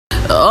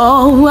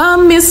Oh,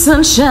 I'm Miss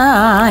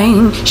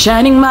Sunshine,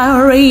 shining my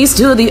rays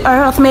to the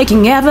earth,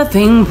 making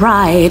everything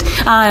bright.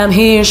 I am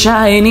here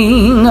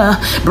shining,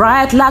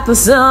 bright like the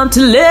sun,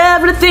 till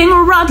everything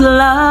around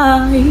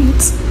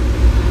lights.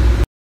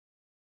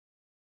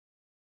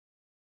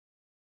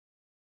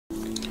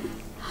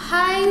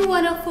 Hi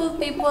wonderful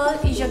people,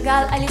 it's your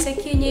girl Alisa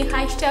Kinye,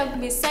 hashtag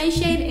Miss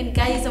Sunshine, and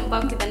guys, I'm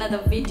back with another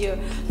video.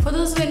 For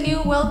those who are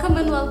new, welcome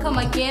and welcome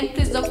again.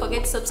 Please don't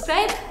forget to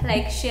subscribe,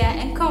 like, share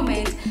and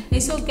comment.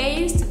 And so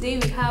guys, today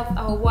we have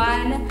our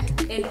one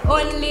and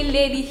only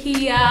lady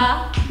here.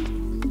 Hi.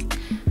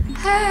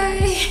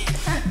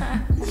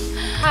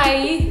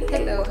 Hi.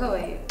 Hello, how are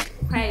you?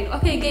 Fine.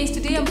 Okay guys,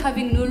 today I'm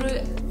having Nuru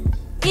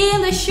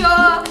in the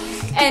show.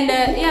 And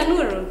yeah,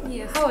 Nuru,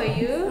 yeah, how are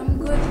you? I'm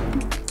good.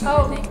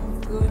 How?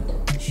 Good.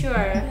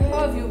 Sure.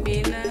 How have you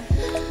been?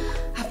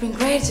 I've been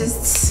great,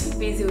 just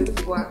busy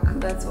with work,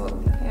 that's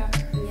all. Yeah.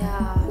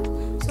 Yeah.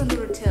 So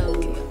Nuru, tell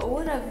me,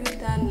 what have you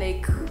done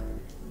like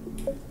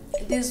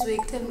this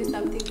week? Tell me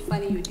something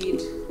funny you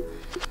did.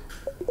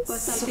 Or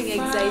something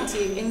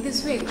exciting. In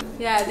this week?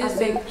 Yeah, this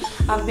week.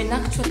 I've been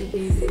actually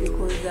busy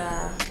because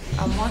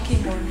I'm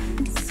working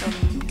on some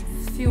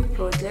few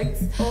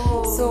projects.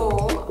 Oh.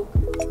 So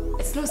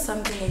it's not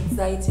something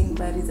exciting,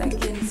 but it's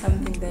again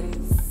something that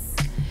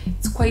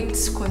it's quite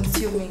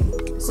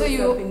consuming. So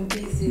you've been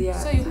busy, yeah.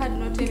 So you had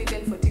no time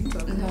even for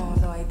TikTok? No,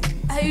 I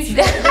didn't. Are you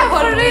sure?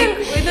 For real?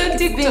 Without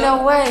TikTok?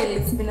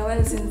 It's been a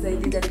while since I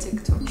did a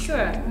TikTok.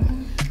 Sure.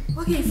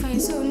 Okay, fine.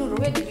 So Nuru,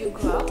 where did you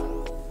grow up?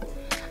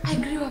 I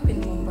grew up in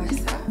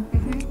Mombasa.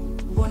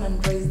 Born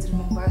and raised in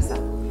Mombasa.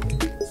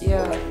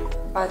 Yeah,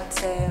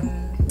 but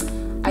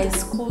I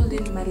schooled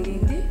in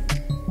Malindi.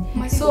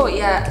 So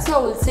yeah, so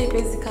I would say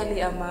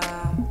basically I'm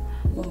a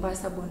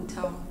Mombasa born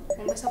town.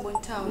 Mombasa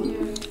born town.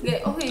 Yeah.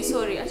 Okay,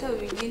 sorry. I thought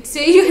we didn't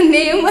say your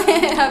name.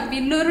 I've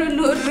been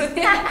Nuru.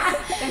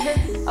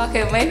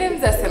 Okay, my name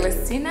is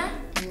Selestinah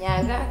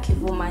Nyagha.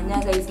 Kivuma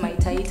Nyagha is my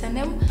Taita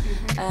name.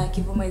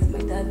 Kivuma is my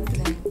dad's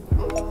name.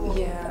 Oh.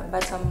 Yeah,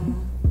 but I'm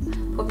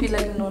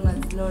popularly known as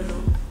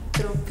Nuru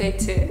through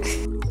Pete.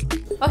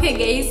 Okay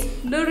guys,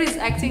 Nuru is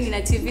acting in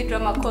a TV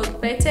drama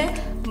called Pete,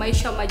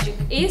 Maisha Magic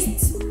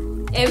East,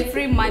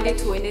 every Monday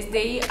to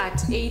Wednesday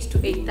at 8 to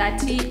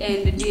 8:30,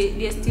 and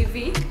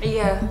DSTV,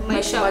 yeah,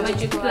 Maisha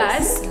Magic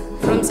Plus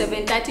from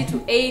 7:30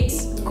 to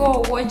 8.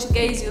 Go watch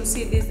guys, you'll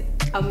see this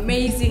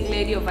amazing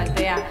lady over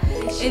there.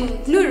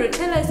 And Nuru,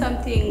 tell us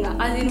something,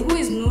 as in who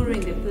is Nuru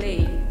in the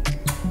play?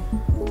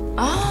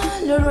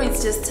 Nuru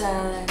is just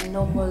a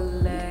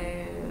normal,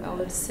 I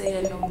would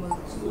say a normal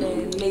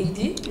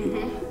lady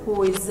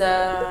who is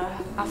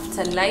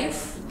after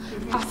life,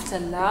 after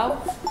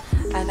love,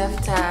 and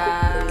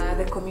after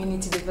the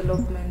community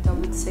development, I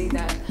would say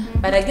that.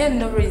 But again,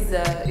 Nuru is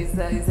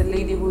a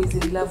lady who is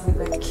in love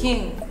with a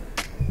king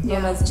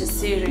known as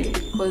Jasiri,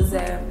 because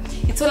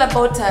it's all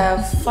about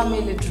a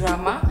family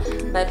drama,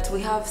 but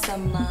we have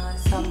some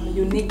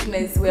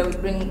uniqueness where we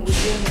bring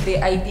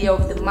the idea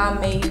of the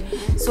mermaid.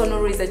 So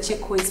Nuru is a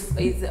chick who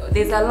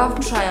there's a love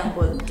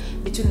triangle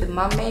between the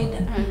mermaid,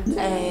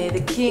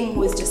 the king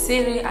who is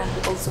Jasiri, and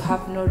we also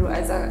have Nuru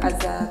as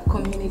a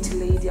community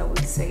lady, I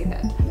would say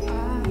that.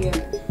 Yeah.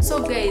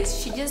 So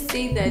guys, she just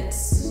said that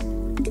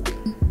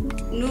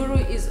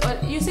Nuru is.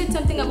 You said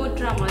something about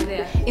drama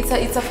there.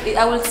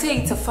 I will say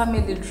it's a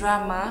family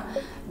drama,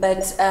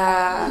 but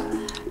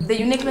the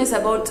uniqueness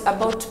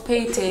about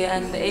Pete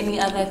and any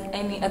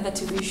other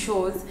TV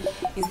shows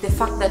is the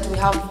fact that we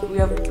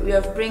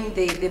have bring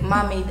the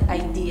mermaid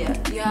idea.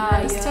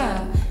 Yeah.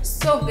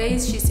 So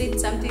guys, she said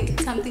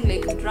something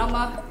like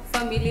drama,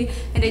 family,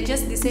 and I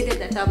just decided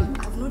that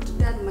I've not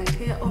done my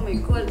hair. Oh my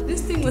god,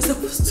 this thing was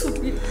supposed to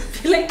be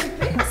like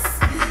this.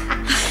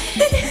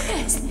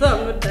 So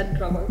I'm not that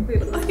drama.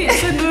 Okay,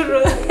 so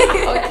Nuru.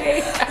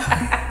 Okay.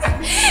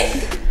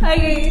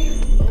 Okay.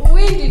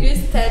 When did you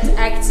start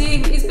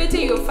acting? Is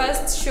Pete your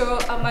first show,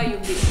 Ama?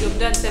 You've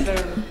done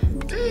several?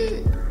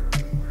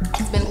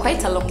 It's been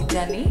quite a long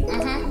journey,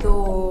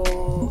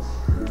 though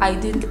I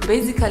did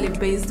basically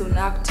based on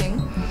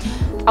acting.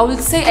 I would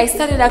say I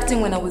started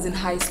acting when I was in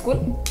high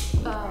school.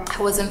 I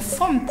was in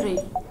Form 3.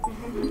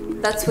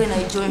 That's when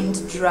I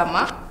joined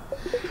drama.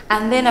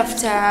 And then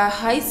after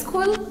high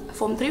school,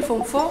 Form 3,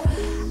 Form 4,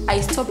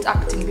 I stopped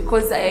acting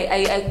because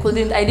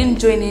I didn't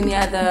join any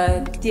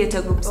other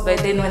theater groups by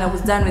then when I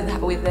was done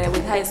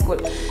with high school.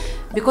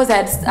 Because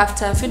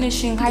after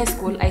finishing high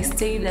school, I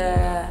stayed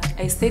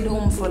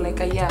home for like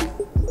a year.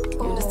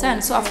 You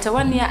understand? So after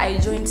 1 year, I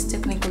joined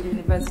Technical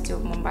University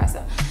of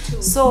Mombasa.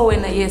 So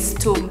when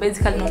TUM,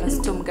 basically known as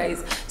TUM,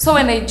 guys. So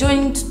when I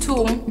joined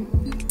TUM,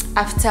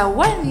 after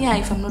 1 year,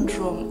 if I'm not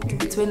wrong,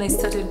 it's when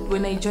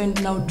I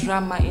joined now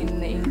drama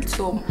in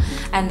TUM,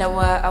 and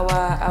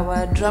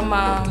our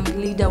drama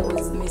leader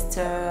was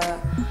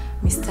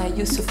Mr.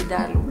 Yusuf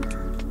Dalu.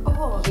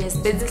 Oh, yes,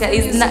 basically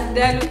is not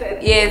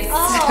yes,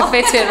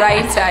 Pete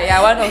writer,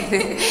 yeah, one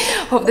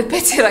of the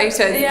Pete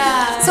writers.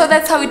 Yeah. So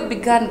that's how it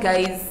began,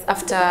 guys.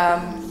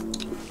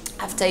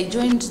 After I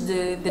joined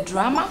the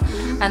drama,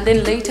 and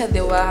then later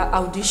there were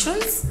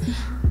auditions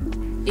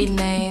in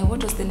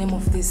what was the name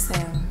of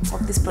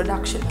this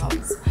production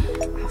house.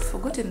 I've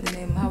forgotten the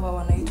name. Hawa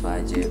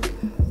wanaitwaje?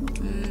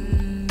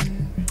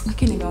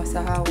 Lakini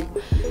nimewasahau.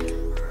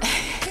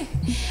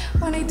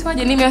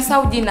 Wanaitwaje?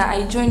 Nimewasahau jina.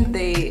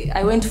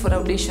 I went for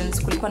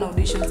auditions. Kulikuwa na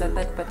auditions at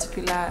that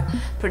particular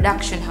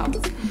production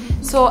house.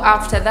 So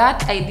after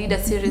that, I did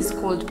a series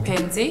called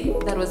Penzi.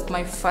 That was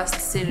my first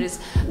series.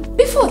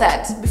 Before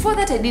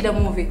that I did a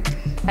movie.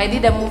 I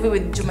did a movie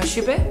with Juma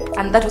Shibe,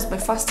 and that was my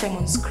first time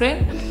on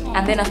screen.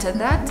 And then after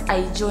that,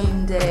 I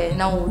joined,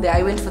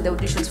 I went for the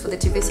auditions for the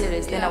TV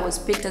series. Then I was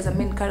picked as a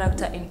main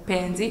character in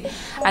Penzi.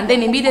 And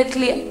then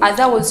immediately, as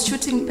I was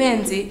shooting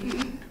Penzi,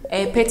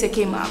 Pete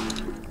came up.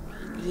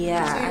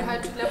 Yeah. So you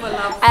had to level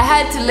up. I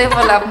had to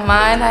level up,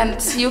 man,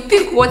 and you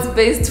pick what's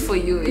best for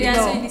you. You know?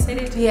 So you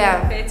decided to be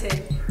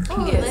Pete.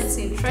 Oh, yes. That's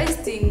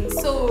interesting.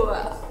 So,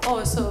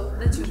 so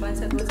that you've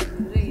answered what you've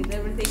been doing and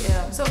everything.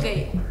 Yeah. So,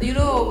 okay, you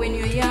know, when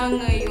you're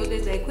young, you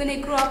always like, when I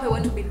grow up, I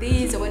want to be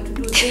this, I want to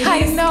do this.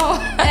 I know.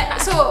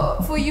 So,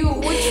 for you,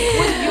 what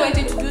you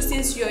wanted to do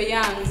since you're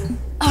young?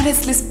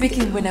 Honestly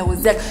speaking, when I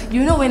was young,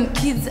 you know, when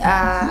kids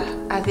are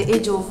at the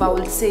age of, I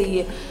would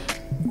say,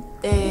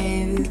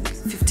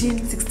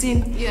 15,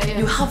 16,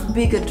 you have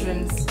bigger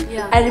dreams.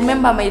 Yeah. I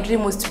remember my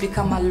dream was to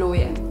become a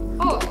lawyer.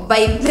 Oh.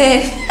 By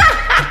then,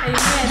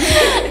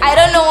 I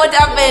don't know what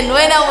happened.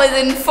 When I was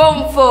in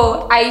Form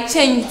 4, I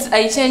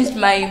changed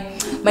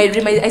my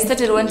dream. I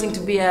started wanting to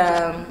be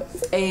a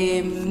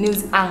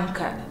news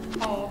anchor.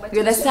 You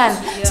understand?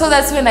 Yeah. So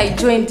that's when I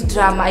joined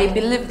drama. I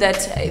believe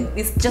that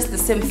it's just the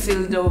same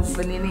field of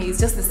Nini. It's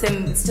just the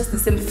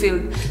same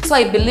field. So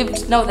I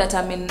believed now that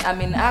I'm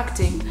in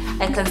acting,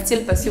 I can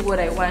still pursue what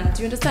I want.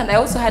 You understand? I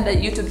also had a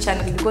YouTube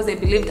channel because I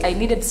believed I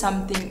needed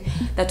something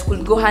that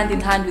could go hand in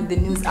hand with the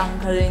news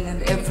anchoring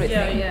and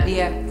everything.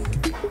 Yeah.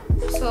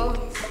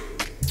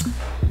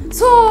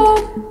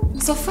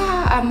 So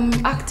far I'm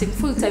acting,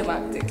 full-time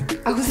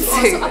acting. I would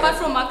say. So apart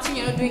from acting,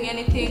 you're not doing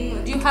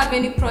anything. Do you have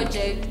any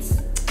projects?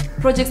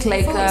 Projects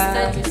like you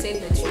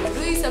said that you're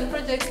doing some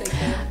projects like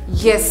that.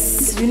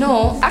 Yes, you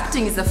know,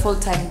 acting is a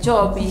full-time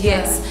job.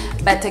 Yes,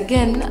 but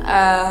again,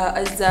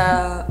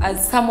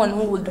 as someone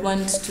who would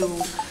want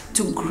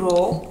to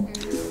grow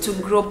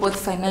both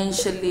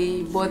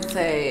financially, both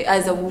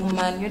as a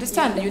woman, you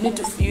understand. You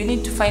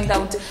need to find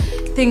out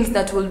things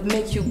that will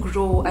make you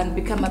grow and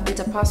become a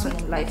better person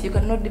in life. You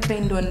cannot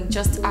depend on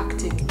just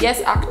acting.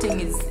 Yes, acting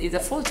is a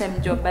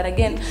full-time job, but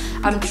again,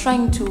 I'm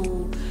trying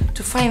to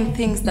find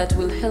things that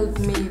will help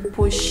me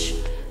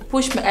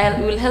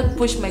will help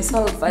push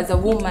myself as a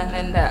woman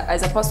and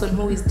as a person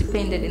who is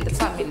dependent in the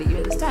family. You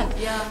understand?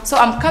 Yeah. So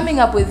I'm coming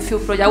up with a few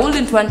projects. I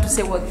wouldn't want to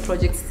say what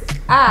projects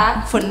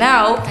are for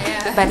now,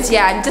 but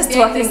yeah, I'm just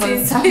working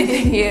on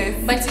something.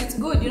 Yes. But it's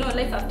good, you know,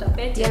 life after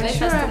pet, life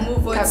sure. has to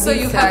move on. Kabisa, so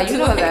you have to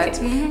know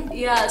that.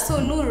 Yeah. So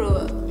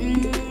Nuru,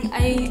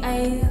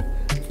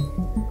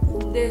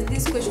 there's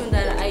this question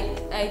that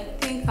I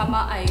think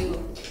I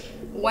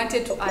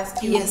wanted to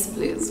ask you. Yes,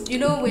 please. You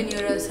know, when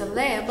you're a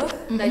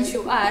celeb that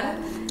you are,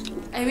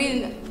 I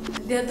mean,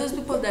 there are those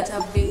people that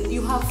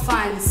you have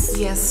fans.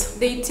 Yes.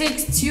 They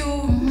text you,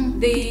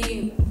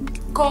 they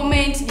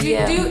comment. Do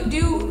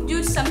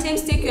you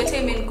sometimes take your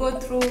time and go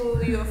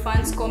through your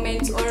fans'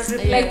 comments or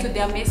reply to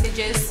their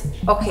messages?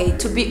 Okay,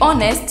 to be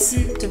honest,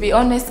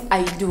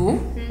 I do.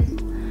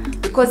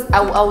 Because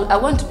I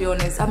want to be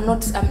honest, I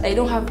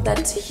don't have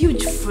that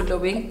huge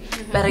following,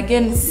 but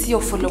again, see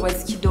your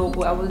followers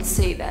kidogo, I will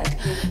say that.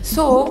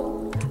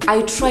 So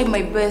I try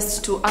my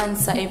best to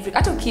answer every.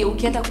 Okay,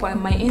 ukienda kwa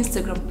my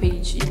Instagram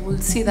page, you will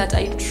see that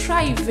I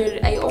try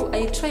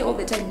all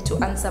the time to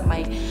answer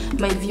my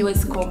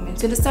viewers'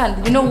 comments. You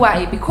understand? You know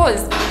why?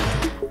 Because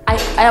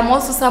I am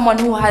also someone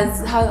who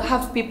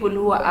have people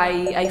who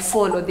I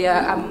follow.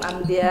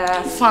 I'm their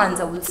fans.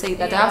 I will say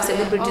that I have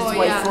celebrities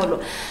who I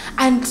follow,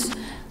 and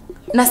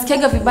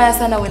nasikiaga vibaya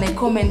sana when I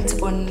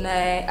comment on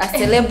a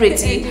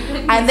celebrity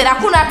and then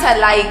hakuna hata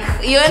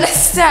like, you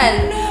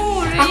understand?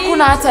 No, really?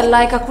 Hakuna hata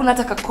like, hakuna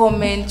hata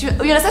comment. You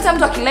understand,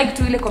 mtu akilike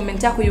tu ile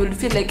comment yako, you will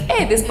feel like,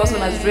 hey, this person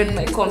has read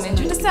my comment.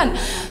 You understand?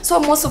 So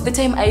most of the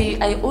time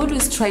I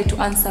always try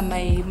to answer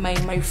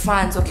my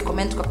fans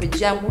wakicomment kwa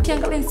page yangu.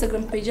 Ukiangalia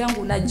Instagram page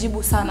yangu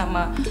najibu sana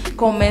ma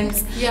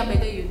comments. Yeah,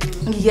 but you do.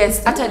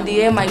 Yes, hata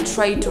DM I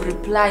try to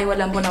reply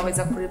wala ambao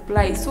naweza ku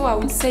reply. So I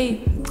would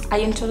say I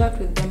interact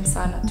with them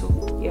sana too.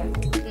 Yeah.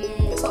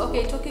 So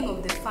okay, talking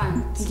of the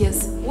fans.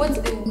 Yes. What's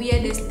the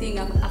weirdest thing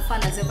a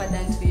fan has ever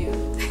done to you?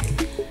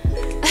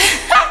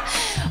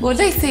 Would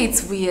I say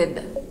it's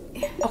weird?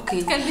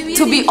 Okay. Can be weird.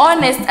 To be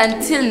honest,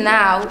 until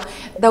now,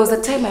 there was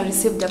a time I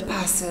received a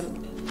parcel.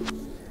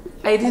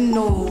 I didn't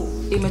know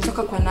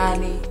imetoka kwa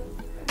nani.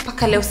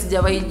 Paka leo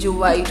sijawahi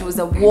jua. It was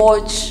a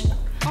watch.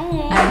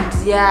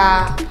 And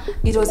yeah,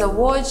 it was a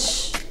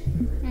watch.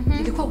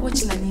 Ilikuwa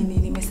watch na nini?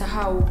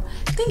 nilisahau.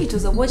 I think it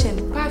was a watch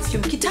and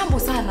perfume. Kitambo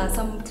sana,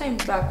 some time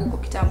back huko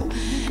kitambo.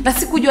 Na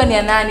sikujua ni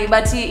ya nani,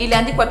 but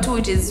iliandikwa tu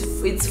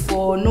it's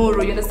for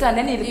Nuru, you understand?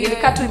 Yani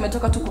ilikaa tu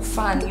imetoka tu kwa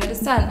fan, you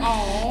understand?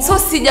 So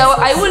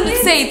I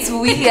wouldn't say it's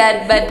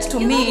weird, but to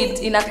me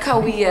it inakaa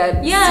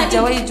weird.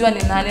 Sijawahi jua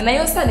ni nani. Na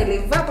hiyo saa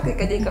nilivaa mpaka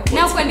ikaja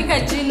ikapotea. Na kuandika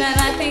jina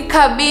na I think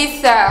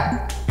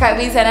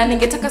kabisa na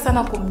ningetaka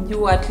sana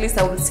kumjua, at least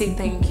I would say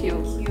thank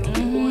you.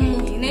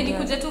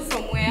 Nilikuja tu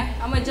from where?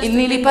 Ama just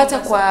nilipata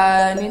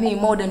kwa nini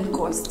Modern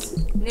Coast.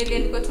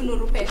 Niliandikwa tu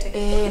Nuru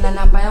pete. Na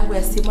namba yangu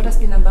ya simu, hata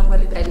sijui namba yangu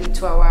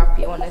alitoa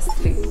wapi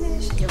honestly.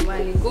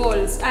 Jamani,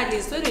 goals. At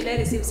least when did I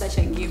receive such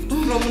a gift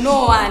from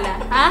no one?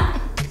 Huh?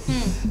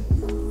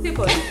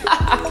 People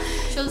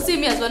shall see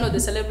me as one of the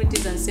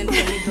celebrities and send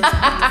for me those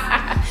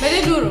things. But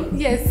Nuru,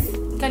 yes,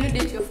 can you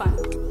date your fan?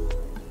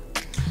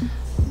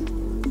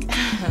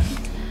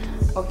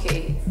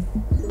 Okay.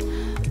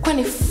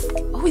 Kwani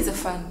who is a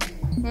fan?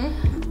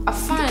 A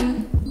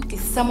fan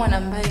is someone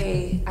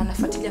ambaye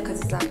anafuatilia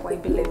kazi zako, I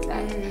believe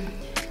that.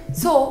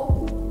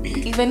 So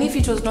even if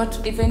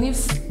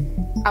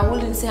I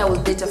wouldn't say I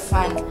will date a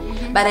fan,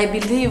 but I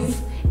believe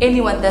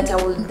anyone that I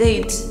will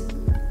date,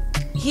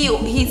 he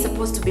is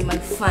supposed to be my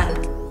fan.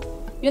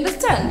 You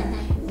understand?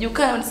 You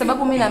can't,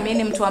 sababu mimi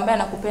naamini mtu ambaye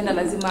anakupenda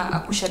lazima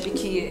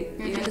akushabikie.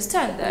 You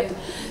understand that?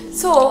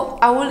 So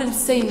I wouldn't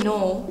say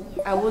no.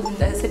 I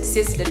said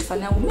yes that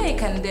fan yangu I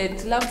can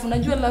date. Love,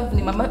 unajua love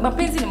ni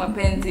mapenzi ni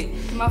mapenzi.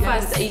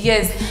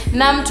 Yes.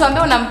 Na mtu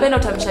ambaye unampenda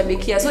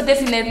utamshabikia. So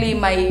definitely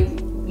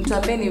mtu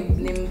ambaye ni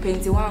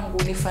mpenzi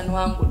wangu, ni fan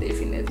wangu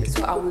definitely.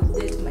 So I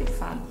will date my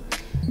fan.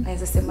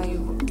 Naweza sema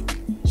hivyo.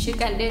 She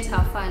can date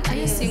her fan.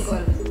 Are you single?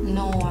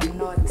 No, I'm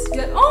not.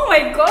 Oh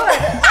my god.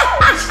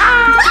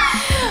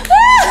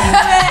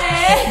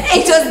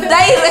 It was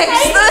direct.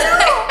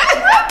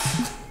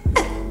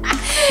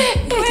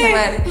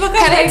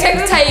 Can I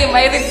take time?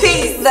 I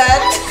rethink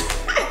that.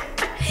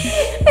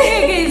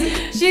 Hey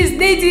guys, she's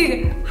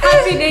dating.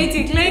 Happy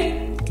dating,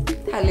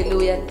 like.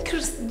 Hallelujah.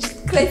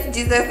 Christ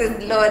Jesus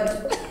is Lord.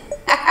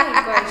 Oh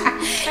my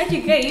gosh.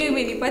 Actually, you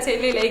made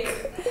it like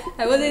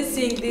I wasn't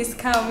seeing this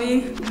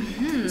coming.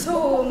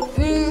 So,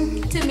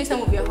 tell me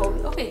some of your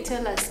hobbies. Okay,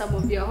 tell us some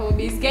of your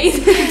hobbies, guys.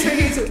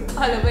 To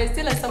all of us,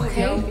 tell us some of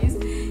your hobbies.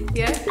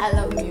 Yeah. I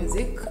love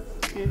music.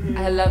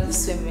 I love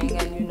swimming,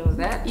 and you know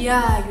that.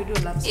 Yeah, you do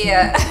love swimming.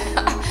 Yeah.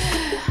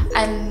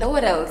 And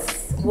what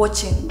else?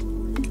 Watching.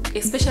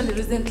 Especially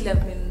recently,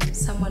 I've been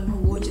someone who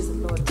watches a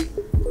lot.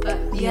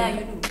 Yeah,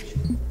 you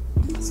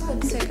do. So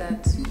I'd say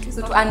that.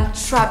 So, and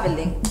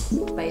traveling,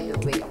 by the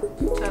way.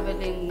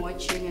 Traveling,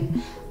 watching,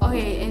 and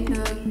okay. And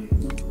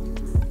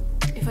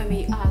if I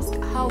may ask,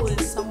 how will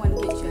someone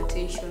get your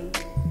attention?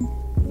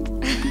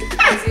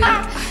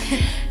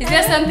 Is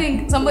there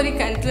something somebody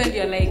can do and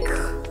you're like?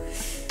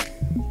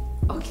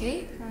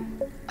 Okay.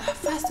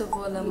 First of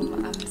all,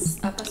 I'm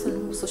a person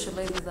who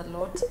socializes a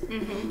lot.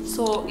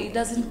 So it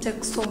doesn't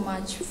take so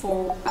much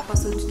for a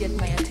person to get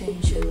my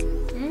attention.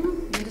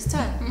 You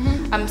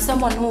understand? I'm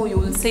someone who you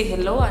will say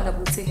hello and I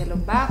will say hello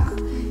back.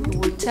 You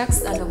will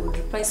text and I will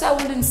reply. So I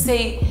wouldn't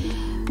say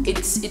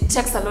it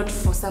takes a lot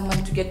for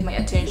someone to get my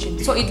attention.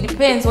 So it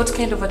depends what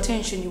kind of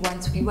attention you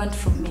want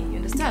from me. You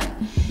understand?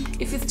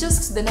 If it's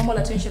just the normal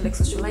attention like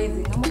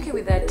socializing, I'm okay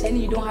with that. And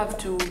you don't have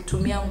to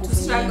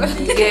struggle.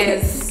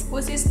 Yes.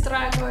 What's this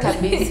struggle?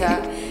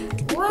 Kabisa.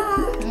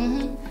 Wow.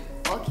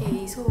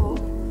 Okay, so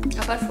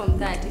apart from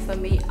that, if I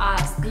may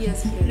ask,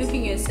 yes, please.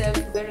 Looking yourself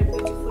very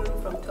beautiful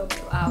from top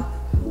to up,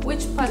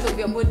 which part of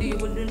your body you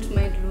wouldn't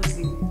mind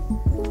losing?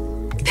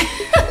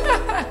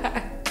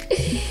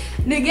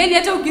 Again,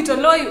 hata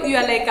ukitolo, you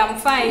are like I'm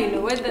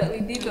fine whether we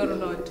did or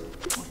not.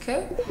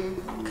 Okay.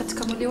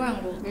 Katika mwili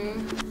wangu.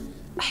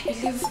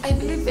 I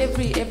believe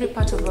every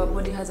part of our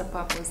body has a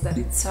purpose that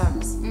it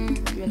serves.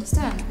 You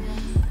understand?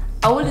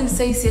 I wouldn't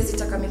say siwezi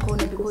taka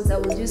mikono because I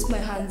will use my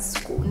hands.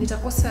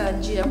 Nitakosa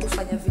njia ya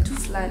kufanya vitu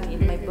fulani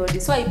in my body.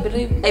 So I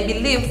believe.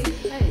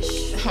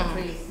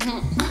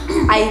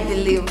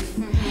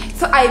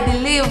 So I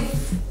believe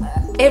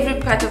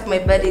every part of my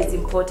body is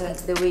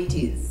important the way it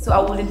is. So I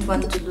wouldn't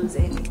want to lose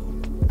any.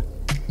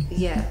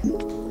 Yeah.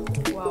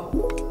 Wow.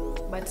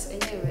 But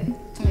anyway,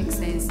 it makes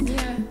sense.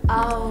 Yeah.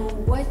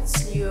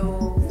 What's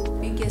your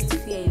biggest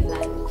fear in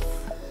life?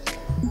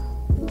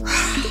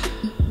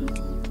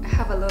 I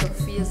have a lot of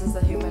fears as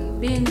a human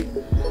being,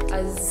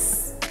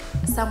 as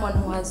someone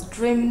who has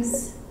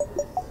dreams.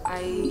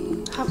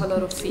 I have a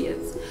lot of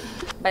fears,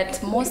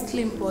 but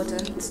mostly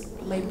important,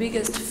 my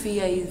biggest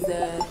fear is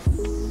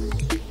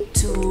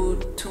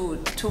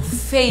to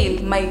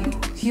fail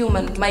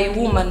my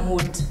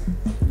womanhood.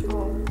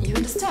 You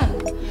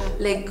understand? Yeah.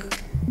 Like,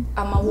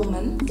 I'm a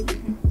woman.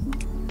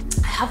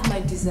 I have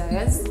my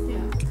desires.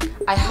 Yeah.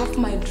 I have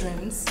my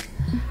dreams.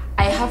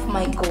 I have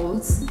my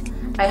goals.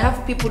 I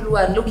have people who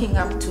are looking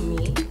up to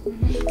me.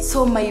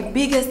 So my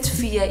biggest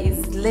fear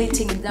is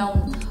letting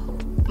down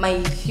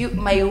my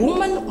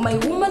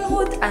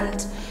womanhood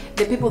and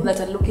the people that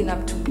are looking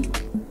up to me.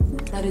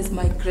 That is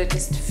my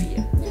greatest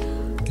fear.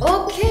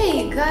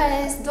 Okay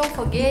guys, don't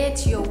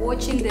forget you're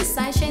watching the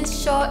Sunshine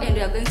Show and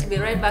we are going to be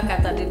right back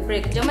after the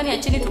break. Jamani,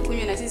 acheni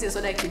tukunywe na sisi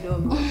soda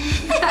kidogo.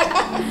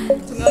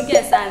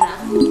 Tumeongea sana.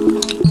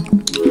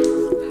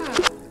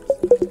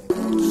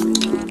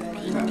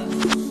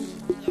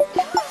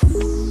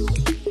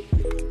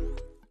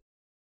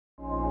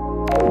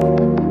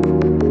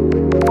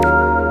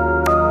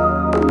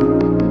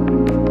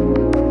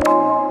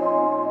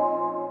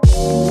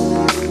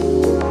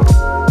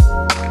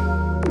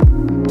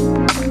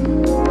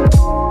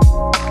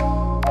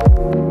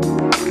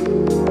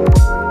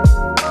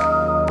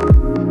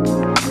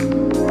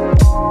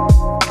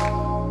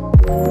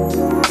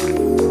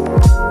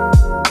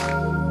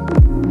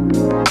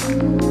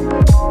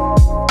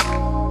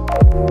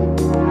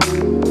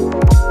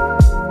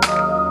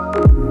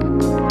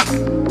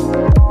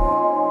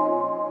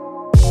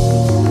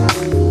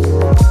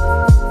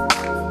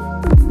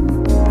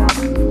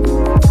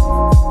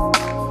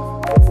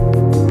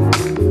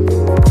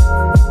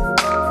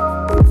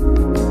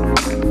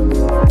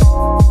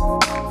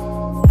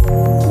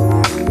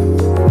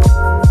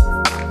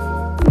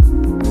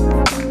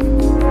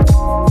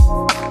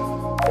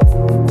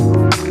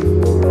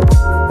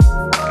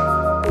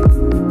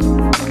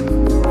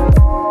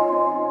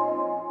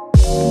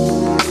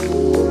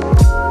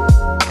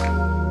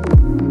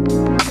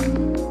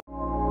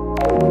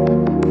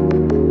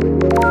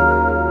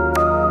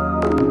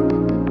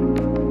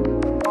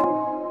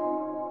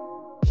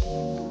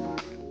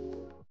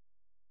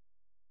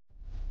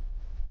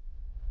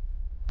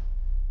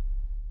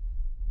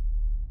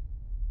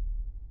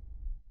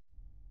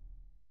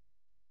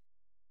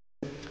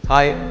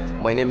 Hi,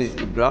 my name is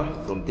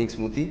Ibra from Think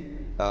Smoothie.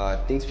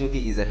 Think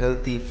Smoothie is a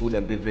healthy food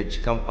and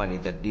beverage company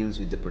that deals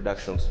with the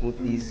production of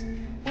smoothies,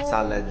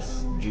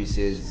 salads,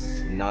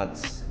 juices,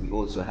 nuts. We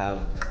also have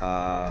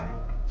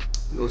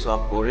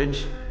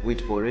porridge,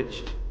 wheat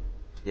porridge,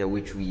 yeah,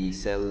 which we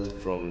sell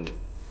from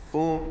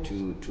 4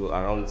 to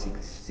around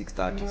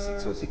 6:30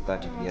 or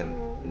 6:30 p.m.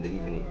 in the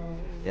evening.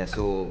 Yeah,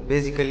 so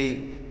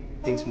basically,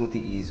 Think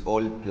Smoothie is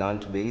all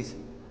plant-based.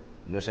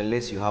 Not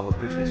unless you have a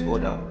preference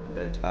order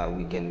that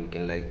we can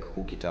like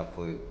hook it up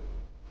for you.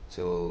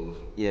 So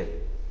yeah,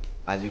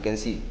 as you can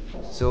see.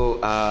 So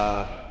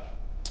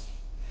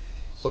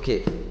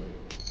okay,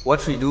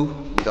 what we do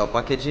with our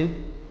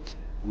packaging,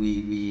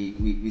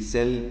 we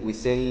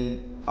sell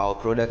our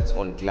products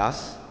on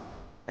glass,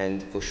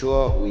 and for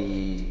sure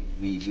we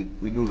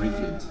do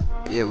refills.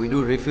 Yeah, we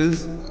do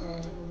refills.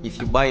 If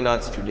you buy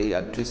nuts today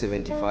at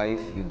 275,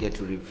 you get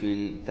to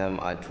refill them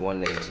at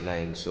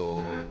 199.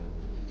 So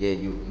yeah,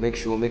 you make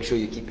sure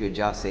you keep your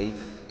jar safe.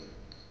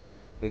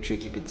 Make sure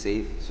you keep it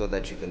safe so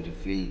that you can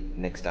refill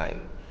next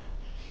time.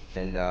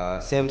 And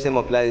same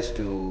applies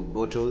to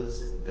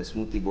bottles, the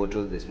smoothie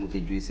bottles, the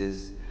smoothie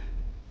juices.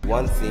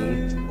 One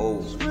thing,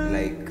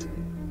 like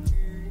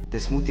the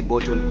smoothie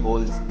bottle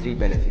holds 3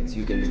 benefits.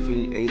 You can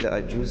refill either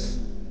a juice,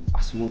 a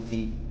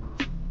smoothie,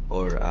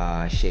 or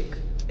a shake,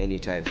 any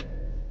type.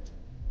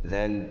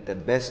 Then the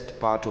best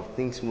part of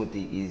Think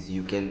Smoothie is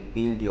you can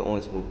build your own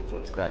smoothie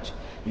from scratch.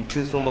 You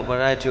choose from a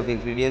variety of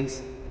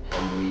ingredients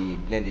and we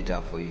blend it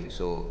up for you.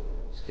 So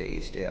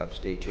stay up,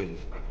 stay tuned,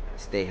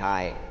 stay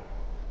high,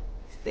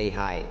 stay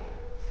high,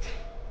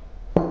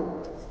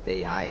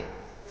 stay high.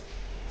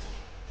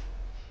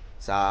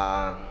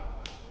 So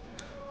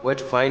where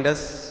to find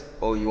us,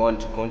 or you want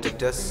to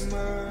contact us?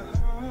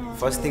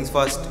 First things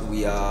first,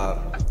 we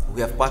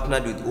have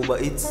partnered with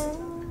Uber Eats,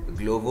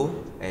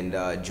 Glovo, and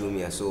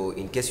Jumia. So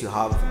in case you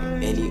have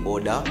any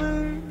order,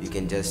 you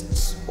can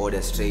just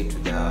order straight to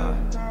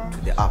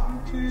the app.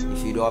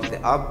 If you don't have the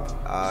app,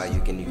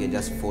 you can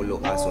just follow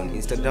us on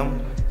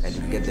Instagram, and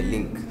you get the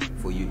link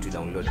for you to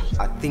download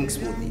at Think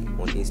Smoothie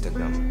on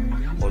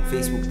Instagram. On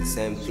Facebook, the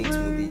same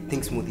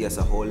Think Smoothie as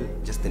a whole,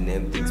 just the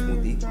name Think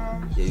Smoothie.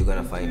 Yeah, you're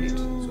gonna find it.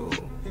 So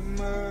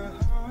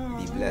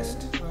be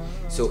blessed.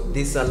 So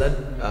this salad,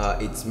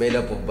 it's made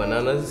up of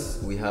bananas.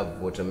 We have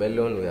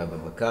watermelon, we have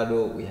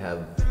avocado, we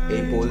have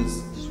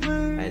apples,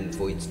 and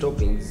for its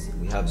toppings,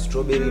 we have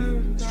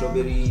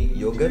strawberry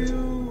yogurt,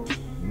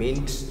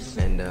 mint,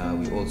 and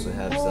we also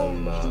have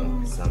some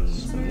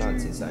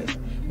nuts inside.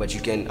 But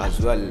you can as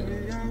well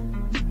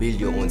build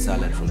your own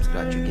salad from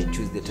scratch. You can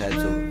choose the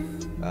types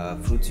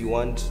of fruits you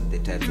want, the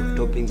types of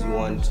toppings you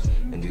want,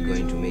 and we're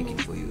going to make it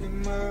for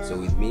you. So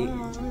with me,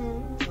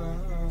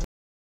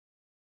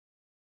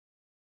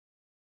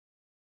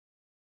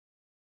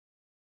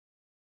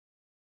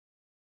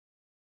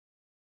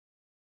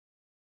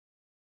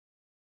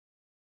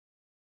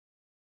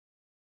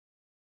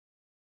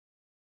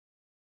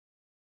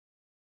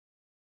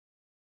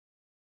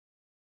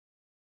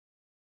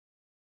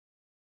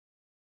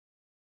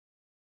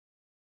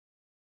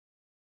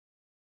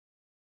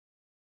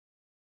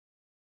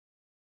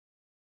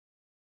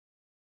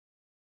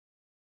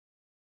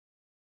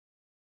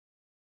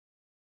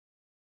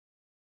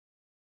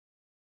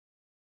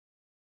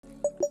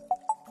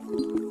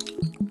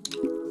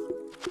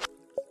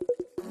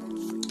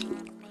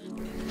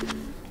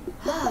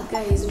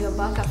 Guys, we are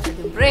back after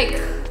the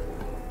break.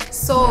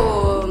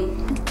 So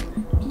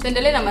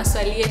tuendelee na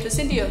maswali yetu,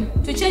 si ndio?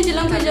 Tu change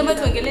language ama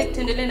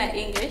tuendelee na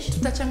English?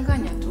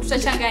 Tutachanganya tu.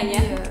 Tutachanganya?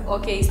 Yeah.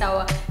 Okay,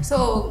 sawa.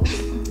 So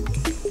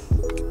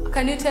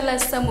can you tell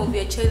us some of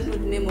your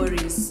childhood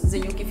memories?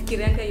 Zenye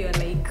ukifikirianga you are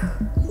like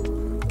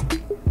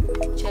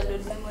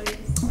childhood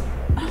memories.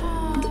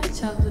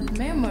 Childhood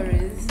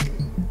memories.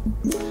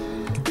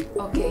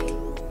 Okay.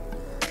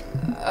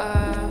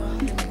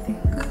 Let me think.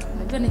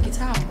 Najua ni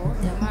kitambo,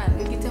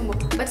 jamani, Ni kitambo.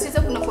 But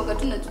sasa kuna kuanga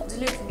tu na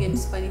zile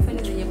games funny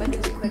zenye bado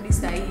ziko hadi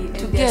saa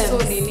hii. And they are so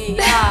nini.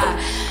 Yeah.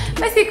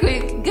 Basi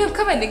game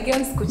kama ni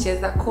games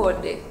kucheza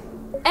kode.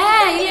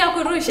 Hii ya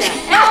kurusha.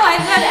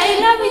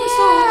 I love it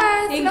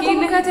so.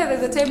 Ingine hata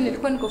there's a time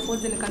nilikuwa niko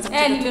force nikaanza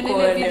kucheza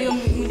nilionelea video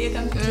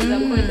mlieka mkicheza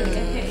kode.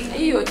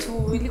 Hiyo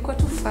tu ilikuwa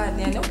tu fun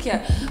yani. Okay,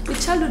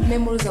 with childhood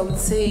memories I would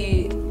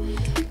say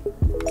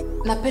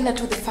napenda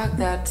to the fact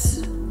that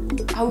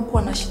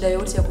haukuwa na shida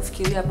yote ya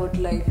kufikiria about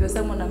life. You're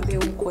someone ambaye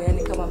uko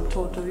yani kama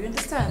mtoto. You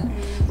understand?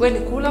 Wewe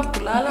ni kula,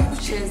 kulala,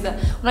 kucheza.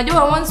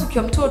 Unajua once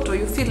ukiwa mtoto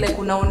you feel like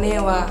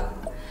unaonewa.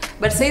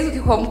 But saizi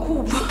ukikuwa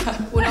mkubwa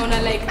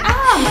unaona like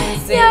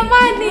manze.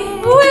 Jamani,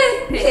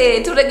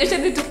 turegeshe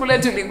vitu kule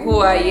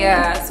tulikuwa.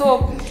 Yeah.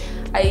 So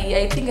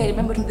I think I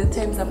remember to the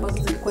times ambazo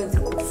zilikuwa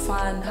ziko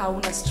fun,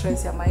 hauna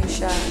stress ya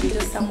maisha. You're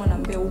just someone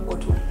ambaye uko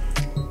tu.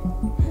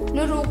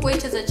 Nuru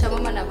kucheza cha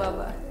mama na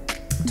baba.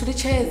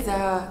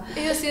 Tulicheza.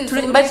 Hiyo si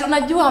But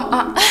unajua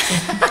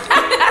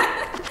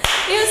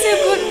hiyo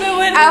si good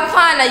memory.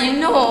 Hapana, you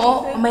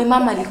know, my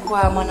mom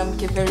alikuwa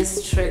mwanamke very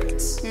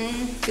strict.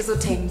 Hizo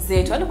times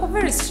zetu alikuwa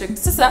very strict.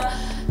 Sasa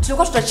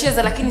tulikuwa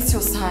tutacheza lakini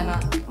sio sana.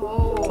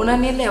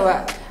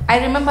 Unanielewa? I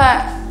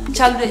remember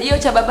hiyo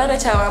cha babana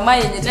cha mama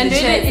yenye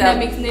tulicheza. Ina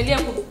mixnelia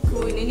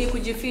nini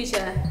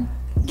kujificha.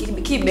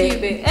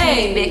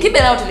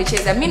 Kibe nao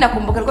tulicheza. Mimi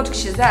nakumbuka tulikuwa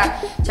tukicheza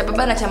cha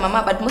baba na cha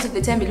mama, but most of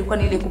the time ilikuwa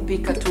ni ile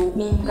kupika tu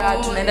unga,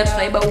 tunaenda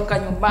tunaiba unga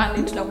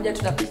nyumbani, tunakuja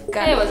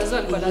tunapika. Wazazi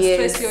walikuwa na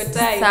stress hiyo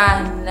time.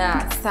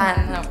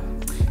 Sana.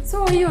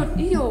 So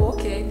hiyo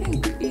okay, I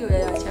think hiyo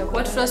ya cha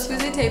watu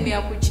tunasikiza time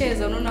ya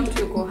kucheza, unaona mtu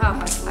yuko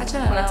hapa tu.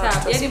 Achana na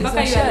tap. Yaani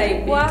mpaka hiyo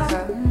anaibwa.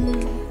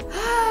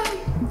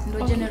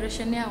 Ndio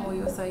generation yao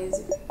hiyo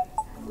size.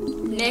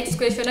 Next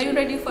question, are you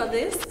ready for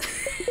this?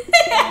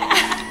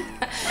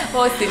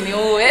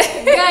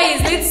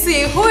 Guys, let's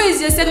see, who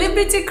is your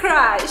celebrity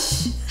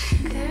crush?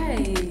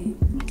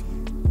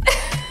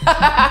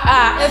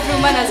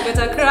 Every man has got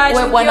a crush.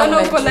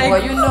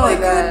 You know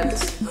that.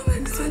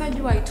 So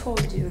I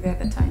told you the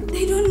other time.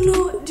 They don't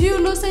know. Do you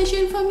know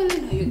Sunshine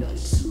family? No, you don't.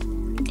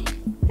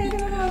 They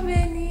don't have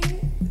any.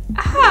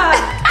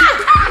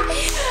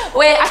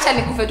 Wait, acha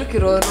nikufe tu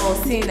kiroro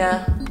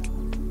sina.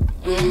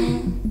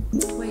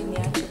 Wait,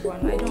 niache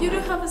bwana. You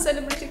don't have a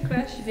celebrity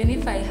crush? Even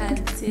if I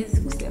had,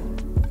 siwezi kusema.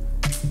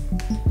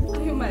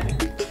 Are you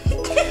married?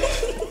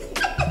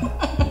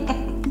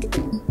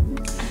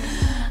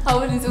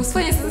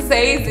 Usifanye sasa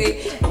hizi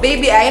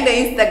baby aende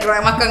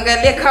Instagram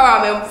akaangalia kama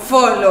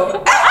amemfollow.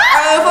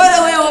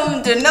 Amemfollow huyo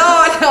mtu.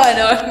 No.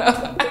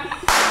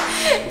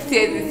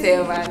 Siwezi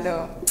sema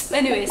no.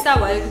 Anyway,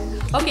 sawa.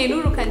 Okay,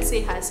 Nuru can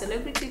say her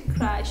celebrity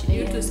crush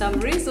due to some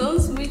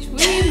reasons which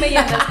we may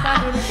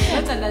understand or may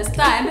not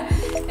understand.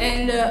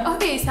 And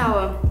okay,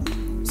 sawa.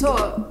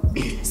 So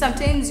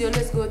sometimes you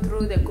always go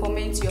through the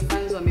comments your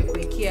fans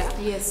wamekuwekea.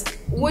 Yes.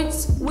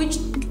 Which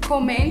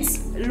comments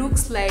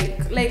looks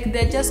like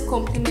they're just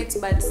compliments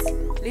but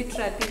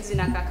literally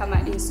zinakaa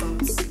kama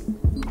insults.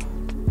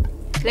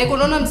 Like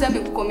unaona mzee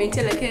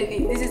amekukomentia lakini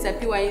this is a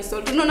pure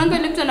insult. Unaona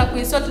ngale mtu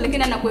anakuinsult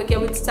lakini anakuwekea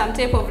with some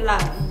type of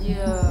love.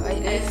 Yeah,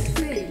 I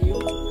feel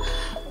you.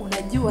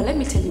 Unajua, let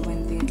me tell you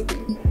one thing.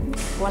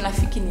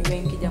 Wanafiki ni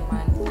wengi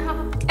jamani.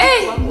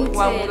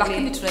 Wangu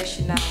lakini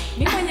tunaishi nao.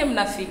 Mimi mwenyewe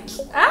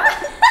mnafiki.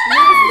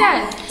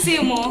 Understand?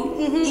 Simo.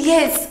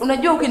 Yes,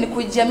 unajua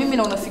ukinikujia mimi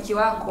na unafiki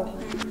wako.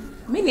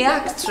 Mimi ni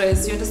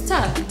actress, you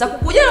understand?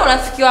 Nitakukuja na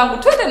unafiki wangu,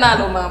 twende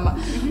nalo mama.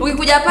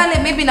 Ukikuja pale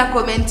maybe na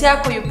comment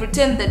yako you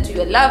pretend that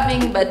you are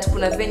loving but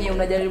kuna venye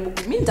unajaribu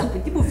mimi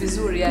nitakujibu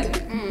vizuri yani.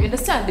 You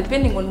understand?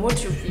 Depending on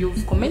what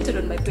you've commented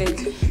on my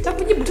page.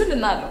 Nitakujibu twende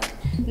nalo.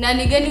 Na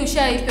ni gani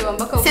ushaipewa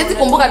mpaka siwezi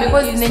kumbuka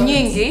because ni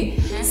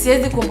nyingi.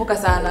 Siwezi kumbuka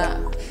sana.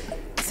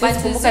 Siwezi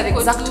kumbuka the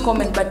exact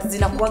comment but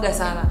zinakuaga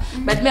sana.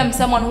 But me I'm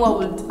someone who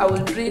I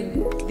will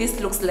read this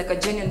looks like a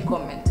genuine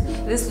comment.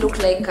 This looks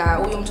like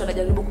huyo mtu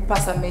anajaribu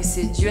kupasa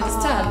message. You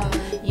understand?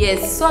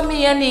 Yes. So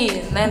me yani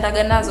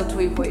naendaga nazo tu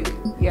hivyo hivyo.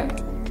 Yeah.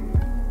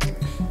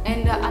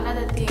 And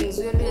another thing,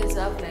 we always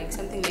have like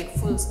something like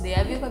fools day.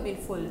 Have you ever been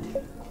fooled?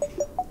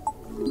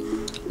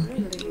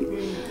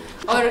 Really?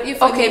 Or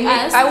if okay,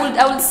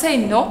 I would say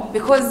no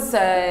because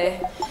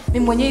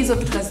mimi mwenyewe hizo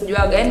vitu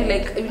nasijuaga yani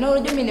like you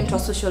know mimi ni mtu wa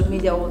social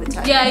media all the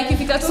time. Yeah,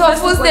 ikifika tu so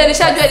fools day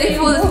nishajua ni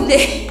fools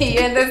day.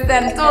 You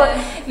understand? So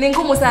ni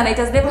ngumu sana, it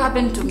has never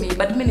happened to me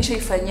but mimi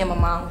nishaifanyia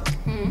mamangu.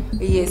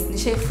 Yes,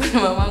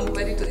 nishaifanyia mamangu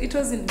but it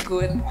wasn't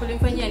good.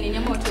 Kulimfanyia nini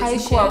ama watu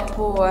haikuwa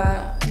poa.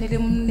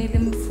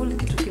 Nilimfull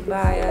kitu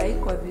kibaya,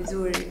 haikuwa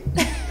vizuri.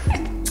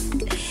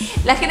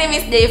 Lakini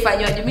mimi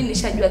sijaifanywa, mimi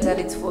nishajua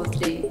tayari it's fools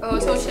day. Oh,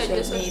 social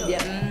media.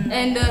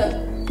 And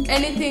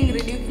anything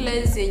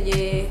ridiculous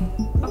yenye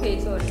okay,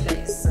 sorry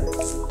guys.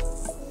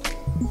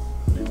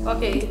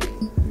 Okay,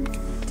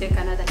 take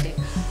another take.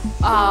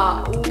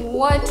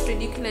 What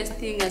ridiculous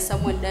thing has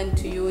someone done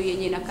to you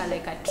yenye naka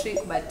like a trick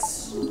but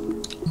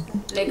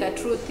like a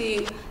true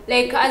thing?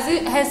 Like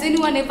has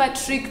anyone ever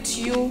tricked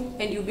you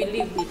and you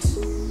believed it?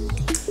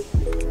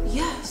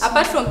 Yes.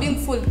 Apart from being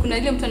fooled, kuna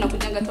ile mtu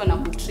anakujanga tu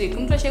anakutrick.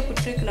 Mtu ashaye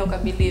kutrick na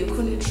ukabelieve.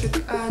 Kuni trick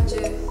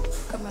aje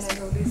kama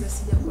naweza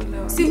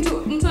sijakuelewa. Si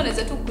mtu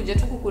anaweza tu kuja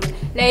tu kukuru.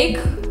 Like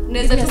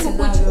naweza tu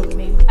kukuja.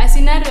 A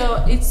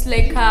scenario, it's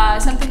like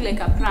something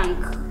like a prank.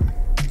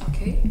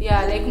 Okay.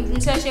 Yeah, like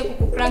mtu ashaye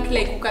kukuprank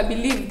like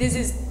ukabelieve this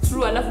is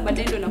true alafu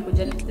baadaye ndo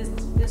nakuja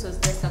this was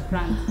just a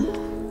prank.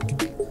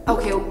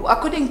 Okay,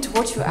 according to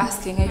what you're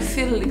asking, I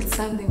feel it's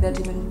something that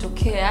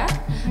imenitokea,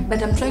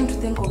 but I'm trying to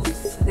think of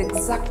the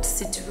exact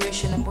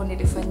situation ambayo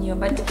nilifanyia.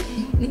 But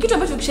ni kitu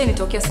ambacho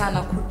kishanitokea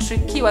sana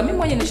kutrickiwa. Mimi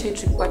mwenyewe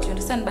nishaitrick what you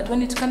understand, but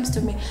when it comes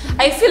to me,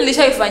 I feel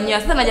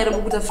nishaifanyia. Sasa najaribu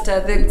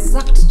kutafuta the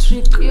exact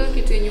trick. Hiyo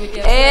kitu yenye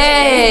unajua.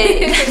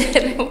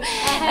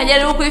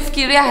 Najaribu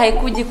kuifikiria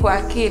haikuji kwa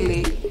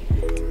akili.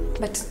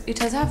 But it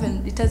has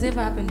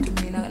ever happened to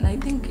me and I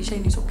think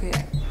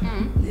ishanitokea.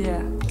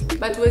 Yeah.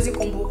 But huwezi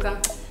kumbuka.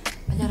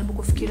 Najaribu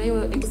kufikiria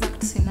hiyo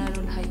exact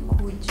scenario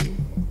haikuji.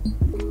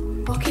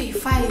 Okay,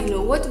 fine.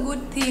 What good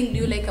thing do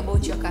you like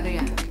about your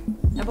career?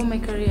 About my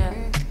career?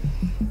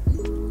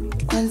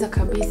 Kwanza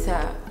kabisa,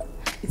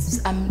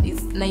 it's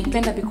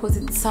naipenda because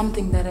it's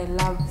something that I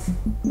love.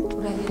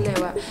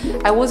 Unanielewa?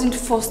 I wasn't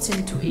forced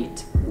into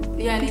it.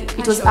 Yeah,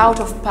 it was out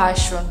of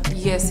passion.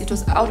 Yes, it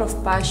was out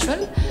of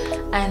passion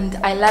and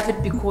I love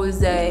it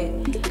because I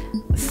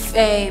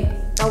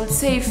would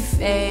say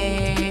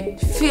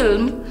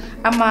film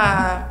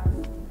ama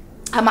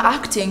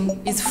acting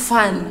is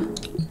fun.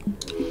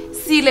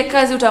 Si ile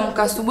kazi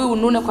utamka asubuhi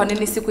unune kwa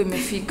nini siku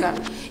imefika.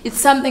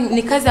 It's something,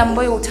 ni kazi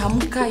ambayo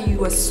utamka,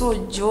 you are so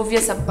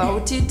jovious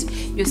about it,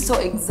 you're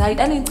so excited.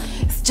 I mean,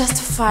 it's just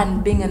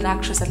fun being an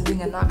actress and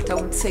being an actor,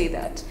 I would say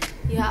that.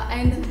 Yeah,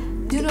 and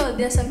you know,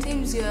 there are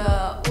sometimes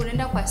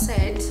unaenda kwa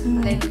set,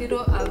 like you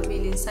know, I've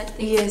been in such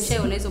things, yes,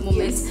 share on hizo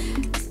moments. Yes.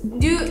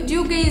 Do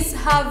you guys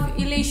have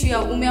ile issue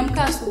ya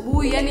umeamka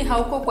asubuhi yani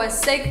hauko kwa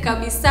set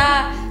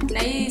kabisa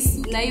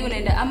na hii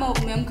unaenda ama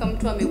umeamka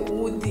mtu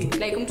amekuudhi,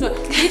 like mtu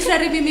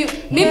literally mimi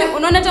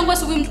unaona tangu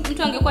asubuhi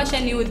mtu angekuwa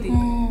shaniudhi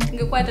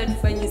ningekuwa hata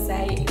tufanyi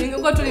sahi,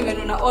 ningekuwa tu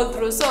nimenona all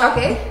through. So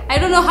okay. I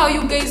don't know how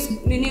you guys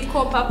nini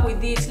cope up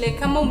with it, like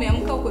kama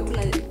umeamka uko tu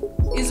na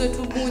hizo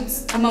two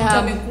moods ama mtu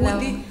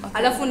amekuudhi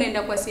alafu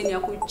unaenda kwa scene ya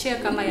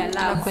kucheka kama ya love.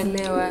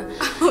 Nakuelewa.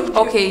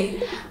 Okay.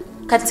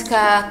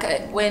 Katika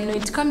when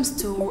it comes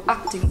to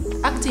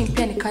acting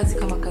pia ni kazi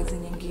kama kazi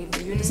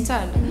nyingine, you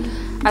understand?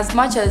 As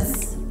much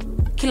as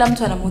kila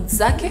mtu ana mood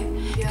zake,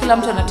 kila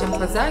mtu ana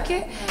tempo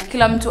zake,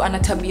 kila mtu ana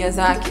tabia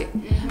zake,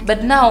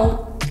 but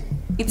now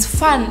it's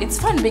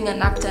fun being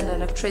an actor and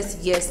an actress,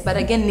 yes, but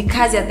again ni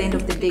kazi at the end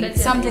of the day.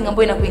 It's something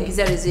ambayo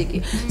inakuingizia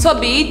riziki. So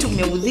be it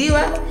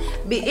umeudhiwa,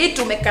 be it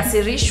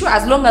umekasirishwa,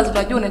 as long as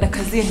unajua unaenda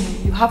kazini,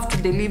 you have to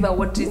deliver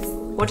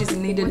what is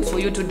needed for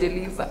you to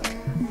deliver.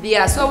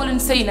 Yeah, so I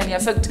wouldn't say inani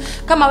affect.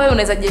 Kama wewe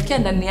unaweza jiwekea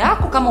ndani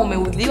yako, kama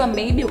umeudhiwa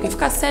maybe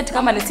ukifika set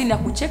kama ni scene ya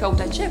kucheka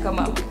utacheka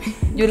mama.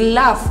 You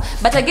laugh.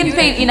 But again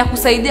pia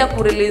inakusaidia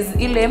ku release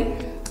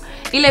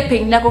ile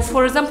pain yako.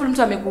 For example,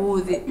 mtu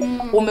amekuudhi,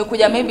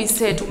 umekuja maybe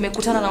set,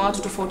 umekutana na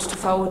watu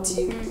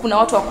tofauti. Kuna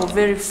watu wako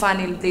very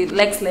funny, they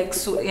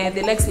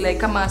like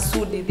kama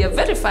Sudi, they are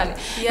very funny.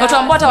 Yeah, watu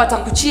ambao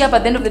watakuchia but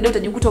at the end of the day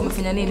utajikuta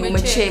umefanya nini?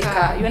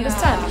 Umecheka. You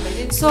understand?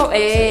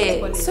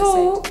 Yeah.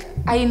 So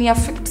haini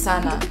affect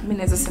sana, mimi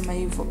naweza sema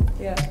hivyo.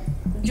 Yeah.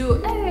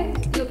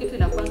 Hiyo kitu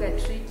inapanga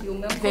trick,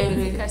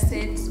 umefika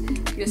set,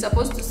 you're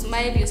supposed to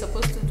smile, you're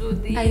supposed to do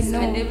this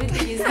and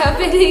everything is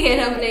happening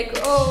and I'm like,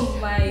 oh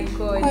my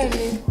god.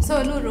 Really?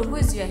 So Nuru, who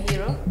is your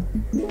hero?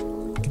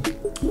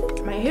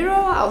 My hero,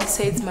 I would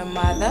say it's my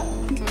mother.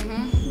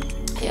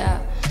 Yeah.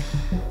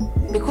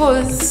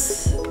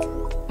 Because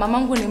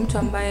mamangu ni mtu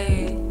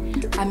ambaye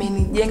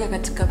amenijenga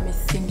katika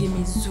misingi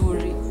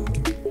mizuri.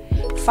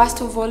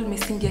 First of all,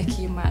 misingi ya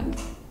kiimani.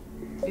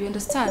 You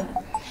understand?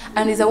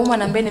 And is a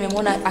woman ambaye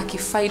nimemwona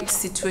akifight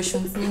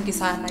situations nyingi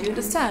sana. You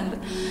understand?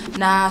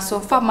 Na so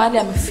far mahali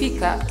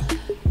amefika,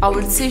 I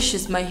would say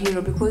she's my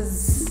hero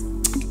because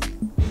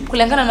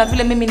kulingana na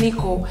vile mimi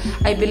niko,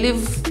 I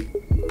believe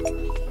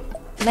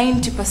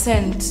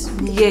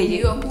 90% ni yeye.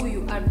 You are who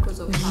you are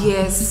because of her.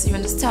 Yes, you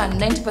understand?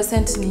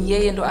 90% ni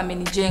yeye ndo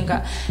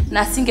amenijenga.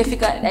 Na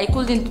singefika, I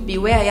couldn't be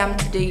where I am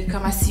today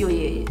kama sio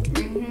yeye.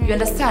 You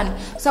understand?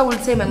 So I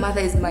would say my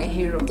mother is my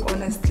hero,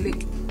 honestly.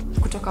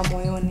 Kutoka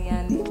moyoni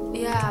yani.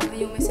 Yeah,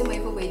 vile umesema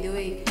hivyo by the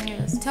way.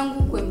 Yes.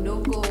 Tangu kwa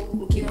mdogo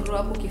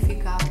ukigrow up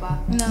ukifika hapa.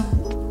 No.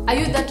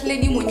 Are you that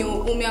lady mwenye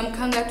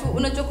umeamkanga tu?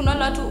 Unajua kuna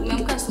wale watu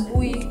umeamka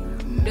asubuhi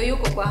ndio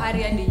yuko kwa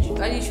hari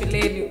hadi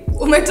shuleni.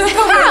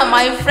 Umetoka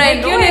my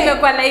friend. Hiyo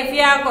imekuwa life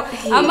yako.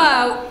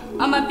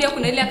 Ama pia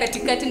kuna ile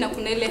katikati na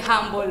kuna ile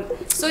humble.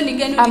 So ni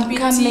gani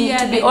ulipitia?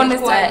 To be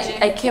honest,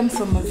 I came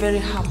from a very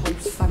humble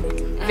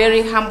family.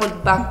 Very humble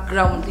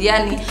background.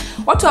 Yani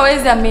Watu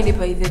hawezi amini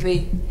by the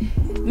way.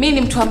 Mimi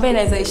ni mtu ambaye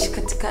naweza ishi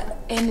katika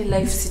any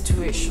life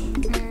situation.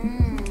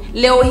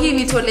 Leo hii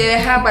nitolewe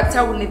hapa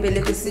town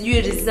nipeleke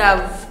sijui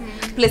reserve.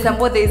 Place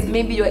ambapo there is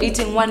maybe you are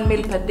eating 1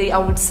 meal per day, I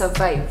would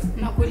survive.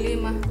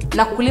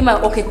 Na kulima,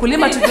 okay,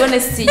 kulima to be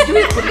honest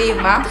sijui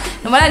kulima.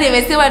 Na maana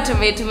nimesema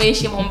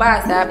tumeishi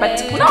Mombasa,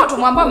 but kuna watu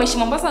ambao wameishi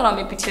Mombasa na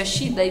wamepitia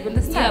shida, you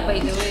understand? Yeah, by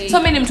the way. So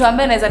mimi ni mtu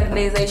ambaye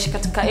naweza ishi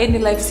katika any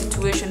life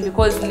situation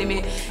because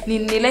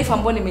ni life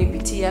ambayo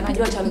nimeipitia.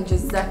 Najua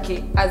challenges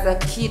zake as a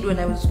kid when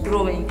I was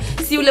growing.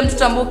 Si ule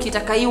mtoto ambaye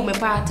ukitaka hii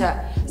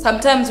umepata.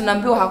 Sometimes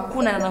unaambiwa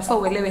hakuna na nafaa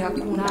uelewe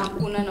hakuna.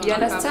 You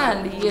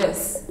understand?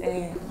 Yes.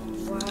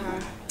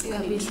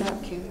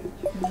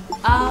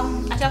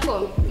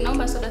 Atako,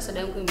 naomba soda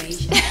yangu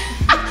imeisha.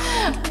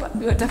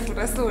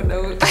 Watafuta soda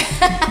wewe.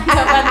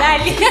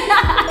 Tafadhali.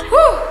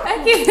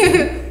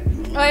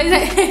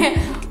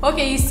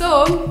 Okay,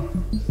 so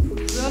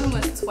we're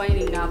almost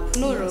winding up.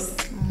 Nuru.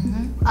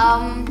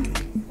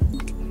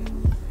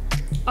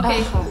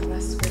 Okay.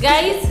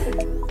 Guys,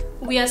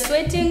 we are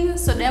sweating,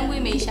 soda yangu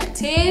imeisha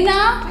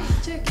tena.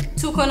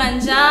 Tuko na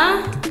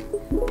njaa.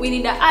 We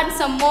need to add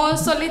some more,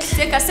 so let's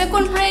take a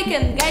second break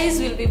and guys,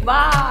 we'll be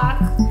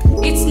back.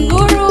 It's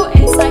Nuru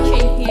and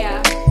Sunshine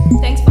here.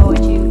 Thanks for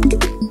watching.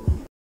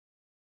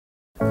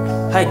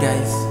 Hi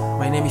guys,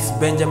 my name is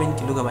Benjamin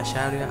Kiluga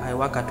Masharia. I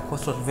work at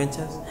Coastal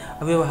Ventures.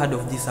 Have you ever heard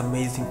of this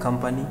amazing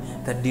company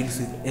that deals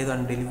with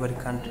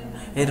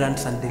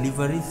errands and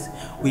deliveries?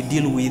 We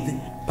deal with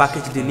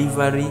package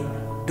delivery,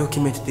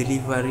 document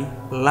delivery,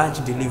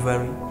 lunch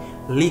delivery,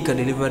 liquor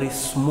delivery,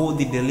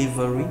 smoothie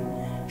delivery,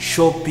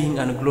 shopping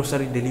and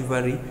grocery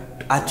delivery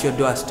at your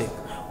doorstep.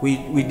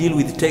 We deal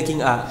with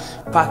taking a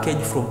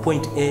package from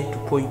point A to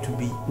point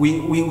B.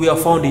 We are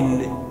found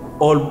in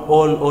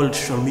all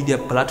social media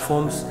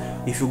platforms.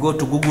 If you go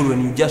to Google,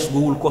 when you just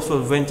Google Coastal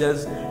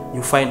Ventures,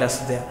 you find us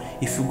there.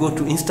 If you go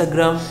to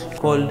Instagram,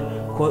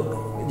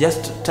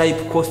 just type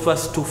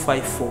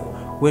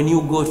Coastal254. When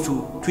you go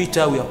to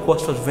Twitter, we are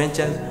Coastal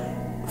Ventures.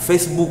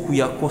 Facebook,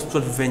 we are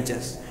Coastal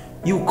Ventures.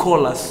 You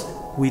call us,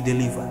 we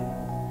deliver.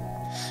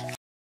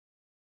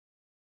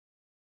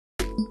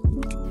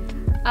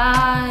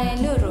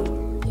 Nuru.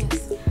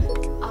 Yes.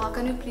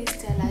 Can you please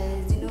tell us,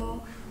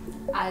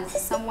 as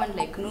someone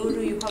like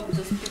Nuru, you have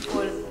those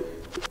people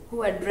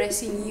who are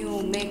dressing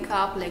you,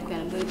 makeup, like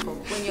when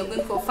you're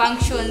going for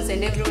functions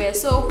and everywhere.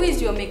 So who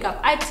is your makeup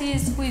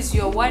artist? Who is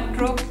your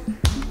wardrobe?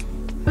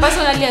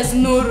 Personally as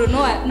Nuru,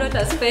 not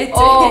as Pete.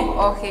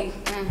 Oh, okay.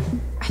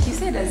 You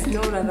said as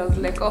Nuru and I was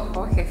like, oh,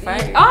 okay,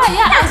 fine. Oh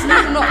yeah, as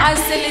Nuru, no, as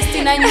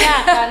Selestinah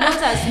Nyagha,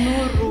 not as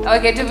Nuru.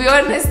 Okay, to be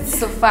honest,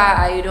 so far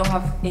I don't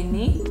have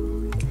any.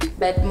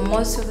 But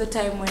most of the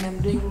time when I'm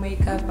doing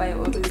makeup, I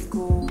always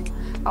go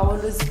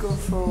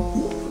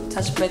for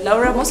Touch by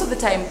Laura most of the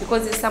time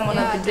because it's someone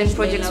I've been doing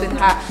projects with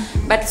her.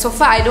 But so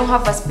far I don't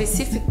have a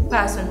specific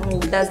person who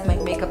does my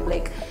makeup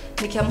like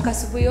nikiamka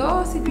asubuhi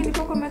sijui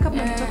niko kwa makeup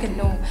na nitoke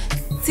no.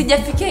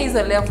 Sijafikia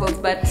hizo levels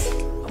but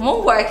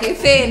Mungu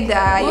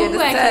akipenda, you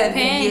understand?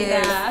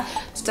 Yes.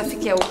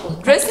 Tutafikia huko.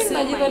 Dressing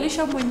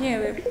najivalisha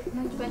mwenyewe.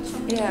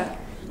 Yeah.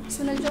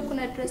 So unajua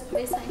kuna dress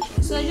by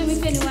Sunshine. So unajua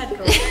mimi pia ni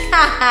wardrobe.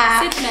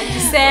 Sit na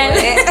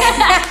Giselle.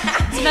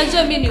 So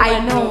unajua mimi ni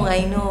wardrobe.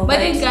 I know. But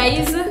then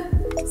guys,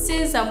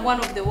 since I'm one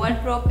of the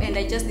wardrobe and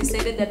I just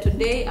decided that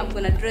today I'm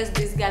gonna dress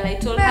this girl, I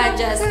told her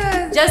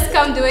just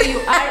come the way you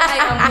are. I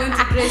am going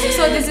to dress you.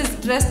 So this is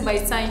dressed by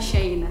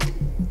Sunshine.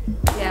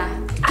 Yeah.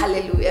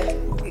 Hallelujah.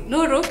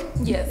 Nuru,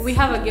 yes. We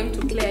have a game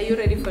to play. Are you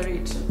ready for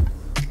it?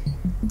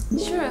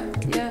 Sure.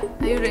 Yeah.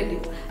 Are you ready?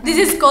 This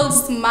is called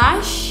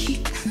Smash,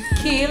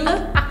 Kill,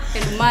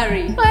 and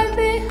Marry.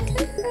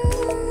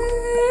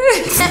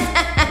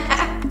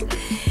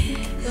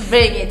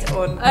 Bring it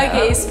on.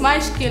 Okay,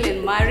 Smash, Kill,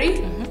 and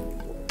Marry.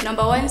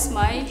 Number 1,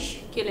 Smash,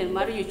 Kill, and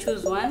Marry. You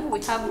choose one. We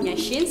have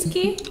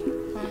Nyashinsky.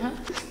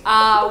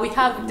 We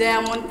have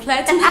Diamond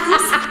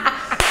Platinums.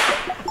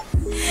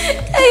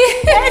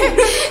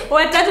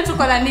 Watatu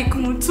tuko na Nick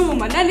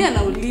Mutuma. Nani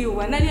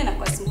anauliwa? Nani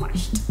anakuwa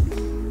smashed?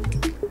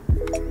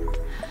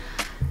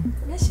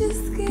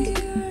 Nyashinsky.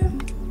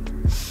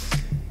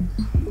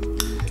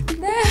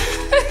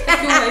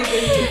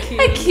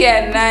 I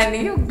can't,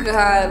 Nani, you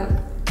girl.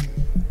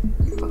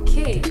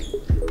 Okay.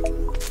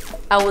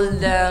 I will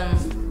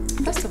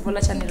first of all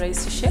acha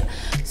nirahisishe.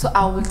 So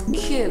I will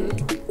kill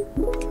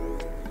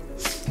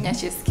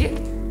Nyashinsky.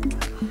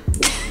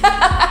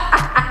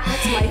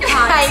 That's my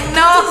heart. I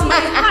know. That's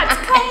my heart.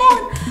 Come on.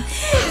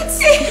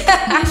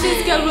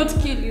 Nyashinsky will not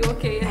kill you,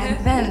 okay?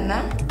 And then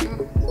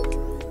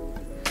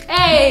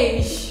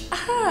hey.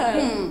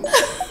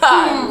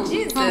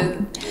 Jesus.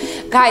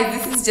 Guys,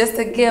 this is just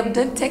a game.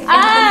 Don't take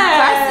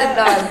anything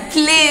personal,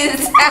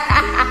 please.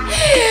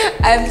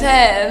 And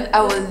then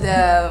I will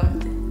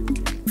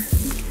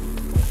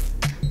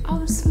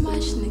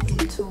smash Nick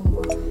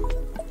Mutuma.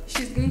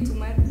 She's going to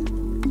marry.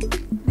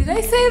 Did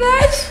I say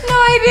that? No,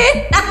 I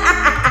didn't.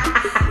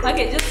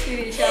 Okay, just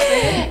finish up.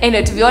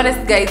 Anyway, to be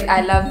honest, guys,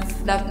 I love.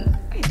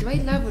 Wait, do I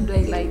love or do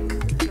I like?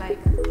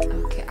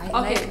 Okay, I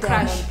Okay, like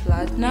crush.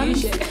 Diamond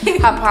Platnumz.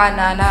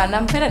 Hapana,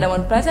 nampenda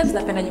Diamond Platnumz,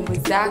 napenda nyimbo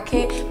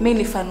zake. Mimi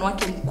ni fan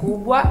wake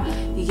mkubwa.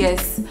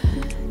 Yes.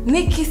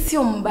 Nicki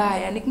sio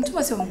mbaya. Nicki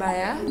Mutuma sio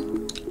mbaya.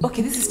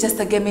 Okay, this is just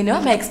a game. Why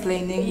am I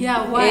explaining?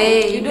 Yeah, why?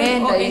 Hey, You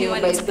don't owe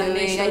anyone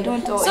explanation. I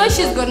don't owe So anyone.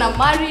 she's gonna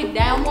marry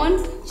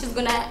Diamond. She's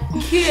gonna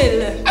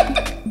kill.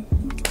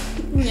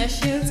 Yeah, I'm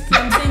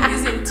saying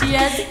this in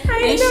tears.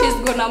 And she's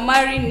gonna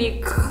marry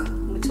Nick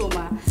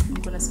Mutuma.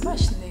 I'm gonna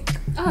smash Nick.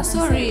 Oh,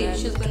 sorry.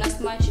 She's gonna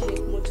smash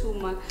Nick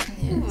Mutuma.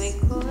 Yes. Oh my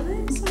god,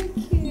 that's so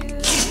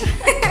cute.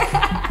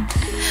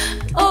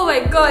 Oh my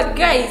god,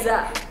 guys.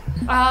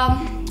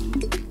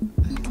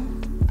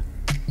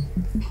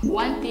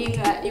 One thing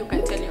you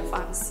can tell your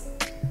fans.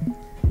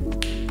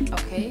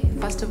 Okay,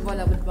 first of all,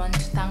 I would want to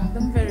thank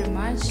them very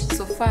much.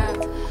 So far,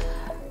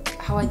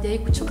 hawajai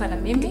kuchoka na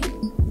mimi.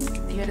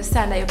 You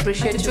understand? I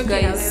appreciate you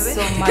guys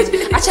so much.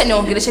 Acha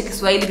niongeleshe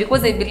Kiswahili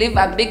because I believe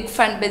a big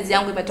fan base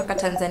yangu imetoka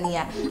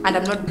Tanzania and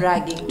I'm not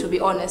bragging, to be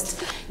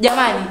honest.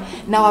 Jamani,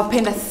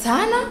 nawapenda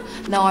sana,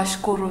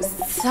 nawashukuru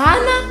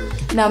sana,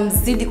 na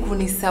mzidi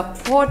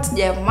kunisupport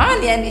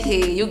jamani. Yani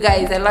hey, you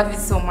guys, I love you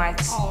so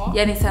much.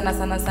 Yani sana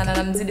sana sana,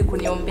 na mzidi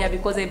kuniombea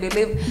because I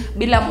believe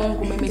bila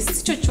Mungu mimi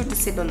si chochote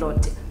si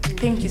lolote.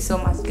 Thank you so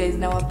much guys,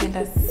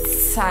 nawapenda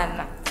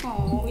sana.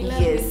 Oh, we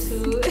love Yes. you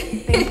too.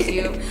 Thank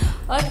you.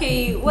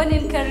 Okay, one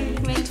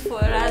encouragement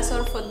for us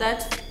or for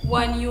that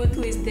one youth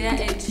who is there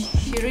and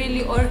she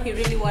really or he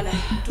really wanna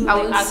do I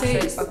the would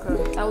actress. say,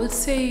 okay, I would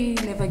say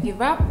never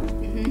give up.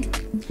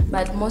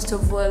 But most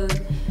of all,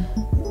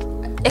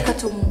 eka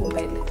tu Mungu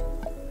mbele.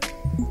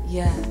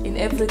 Yeah, in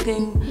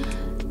everything,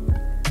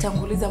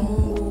 tanguliza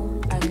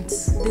Mungu, and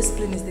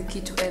discipline is the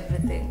key to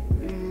everything.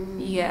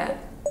 Yeah.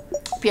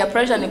 Peer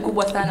pressure ni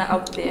kubwa sana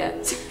out there.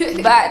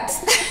 But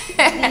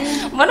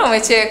mbona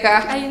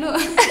umecheka? I know.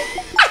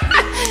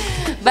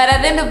 But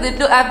at the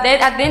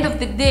end of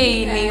the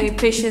day, ni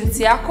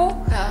patience yako,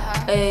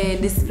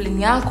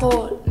 discipline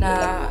yako,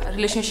 na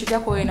relationship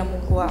yako wewe na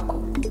Mungu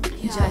wako.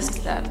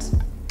 Just that.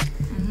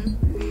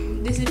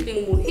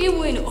 Discipline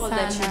muhimu in all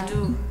that you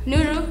do.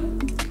 Nuru,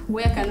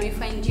 where can we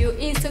find you?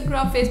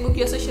 Instagram, Facebook,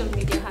 your social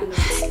media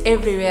handles?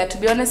 Everywhere. To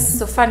be honest,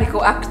 so far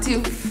niko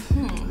active.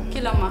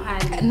 Kila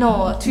mahali.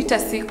 No, Twitter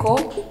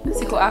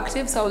siko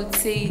active, so I would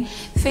say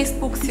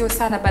Facebook sio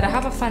sana, but I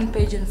have a fan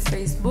page on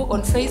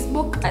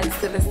Facebook as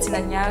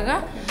Selestinah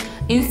Nyagha,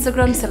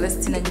 Instagram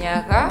Selestinah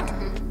Nyagha,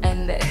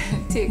 and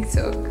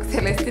TikTok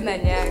Selestinah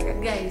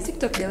Nyagha. Guys,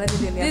 TikTok jamani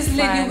ndio this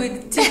lady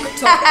with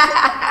TikTok.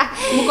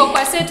 Mko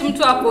kwa set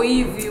mtu hapo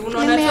hivi,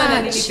 unaona tu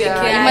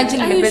ananipekea.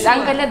 Imagine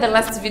angalia the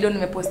last video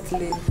nimepost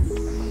leo.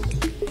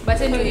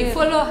 But anyway,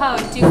 follow her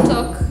on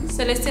TikTok,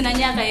 Selestinah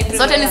Nyagha everywhere.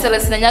 Sote ni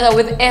Selestinah Nyagha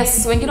with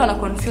S. Wengine wana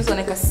confuse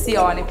waneka C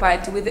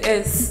wanipati with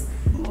S.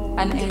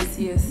 And S,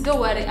 yes. Don't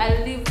worry,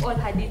 I'll leave all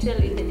her detail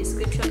in the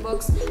description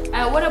box.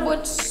 What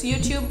about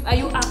YouTube? Are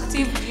you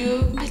active?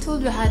 I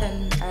told you I had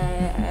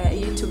a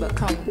YouTube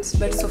account,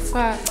 but so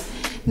far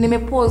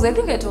nimepause. I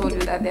think I told you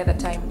that the other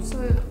time. So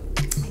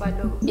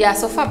bado. Yeah,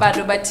 so far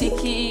bado, but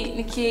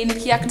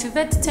niki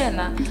activate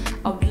tena,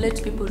 I would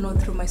let people know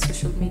through my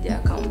social media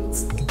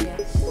accounts. Yeah.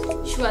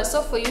 Sure.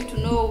 So for you to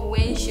know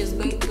when she's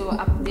going to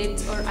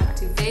update or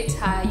activate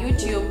her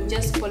YouTube,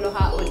 just follow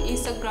her on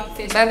Instagram,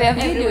 Facebook, But there are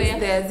everywhere. videos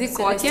there.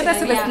 Ziko. Selestinah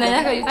Selestinah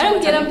Nyagha YouTube. I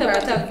don't get them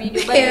to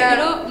video, but Yeah. you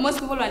know most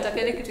people want to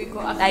get to go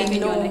after I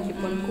video know. and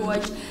keep on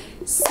watch.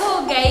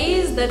 So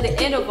guys, that's the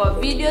end of our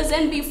videos,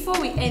 and before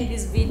we end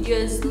these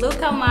videos,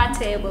 look at my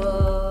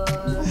table.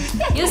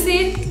 You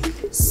see?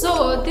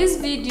 So this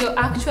video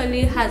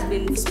actually has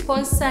been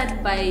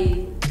sponsored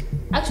by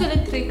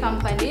actually 3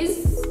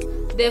 companies.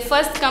 The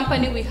first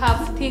company we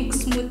have Think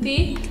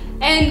Smoothie,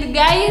 and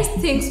guys,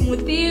 Think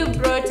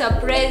Smoothie brought a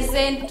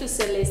present to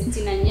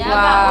Selestinah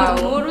Nyagha on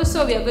Nuru,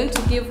 so we are going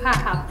to give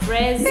her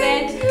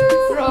present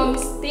from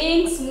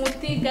Think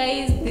Smoothie.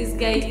 Guys, this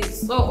guy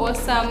is so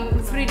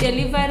awesome. Free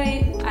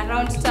delivery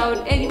around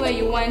town, anywhere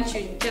you want,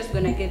 you're just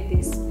gonna get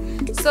this.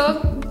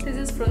 So this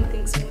is from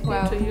Think Smoothie.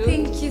 Wow, to you.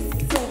 thank you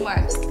so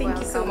much. Thank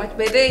you so much.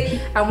 By the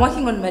way, I'm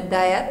working on my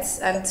diet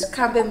and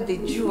kabem the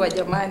jua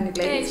jamani.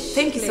 Like,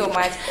 thank you so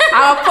much.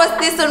 I'll post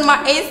this on my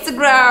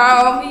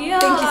Instagram. Yeah,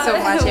 thank you so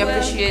much. I well.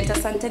 appreciate it.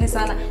 Asanteni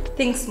sana.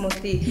 Think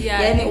Smoothie.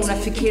 Yeah, yani Think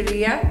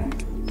unafikiria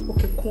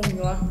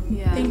ukikunywa.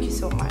 Yeah. Thank you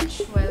so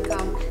much.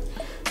 Welcome.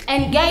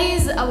 And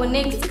guys, our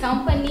next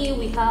company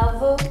we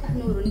have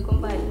Nuru niko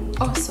mbali.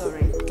 Oh,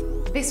 sorry.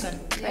 This one.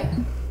 Yeah.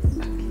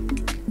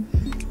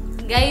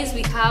 Guys,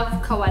 we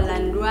have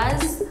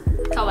Kawalandwas.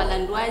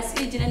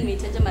 Hii jina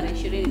nimeitaja mara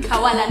 20.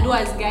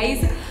 Kawalandwas,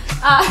 guys.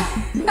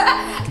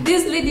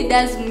 This lady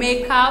does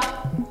makeup,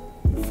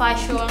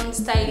 fashion,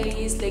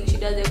 stylist, like she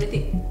does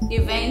everything.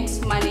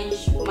 Event management.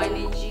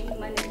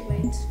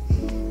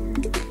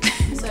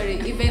 Sorry,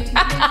 event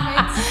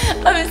management.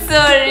 I'm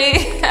sorry.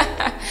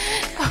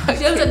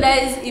 She also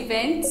does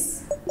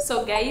events.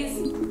 So guys,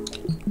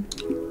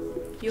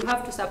 you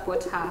have to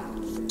support her.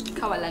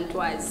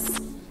 Kawalandwas.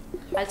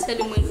 I'll tell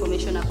you more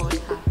information about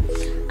her.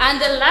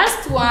 And the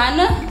last one,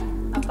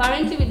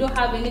 apparently we don't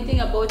have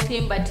anything about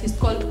him, but he's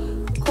called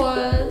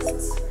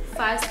Cost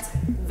Fast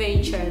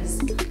Ventures,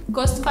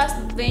 because Fast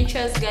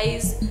Ventures,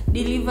 guys,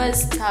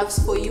 delivers stuffs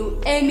for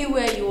you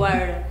anywhere you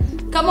are.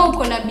 Kama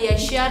uko na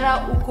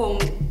biashara, uko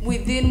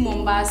within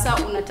Mombasa,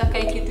 unataka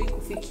hii kitu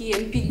ikufikie,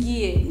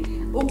 mpigie.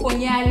 Uko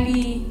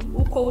Nyali,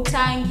 uko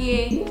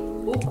Utange,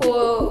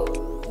 uko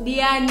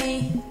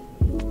Diani,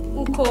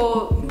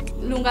 uko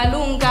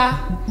Lungalunga,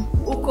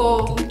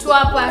 uko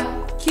Mtwapa,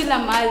 kila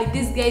mahali.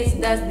 This guys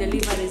does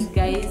deliveries,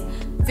 guys.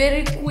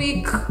 Very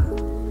quick.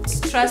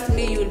 Trust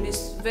me, you'll be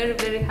very,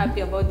 very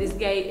happy about this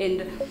guy,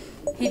 and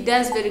he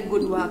does very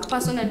good work.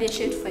 Personally, I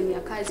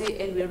fanya kazi,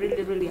 and we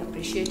really, really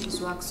appreciate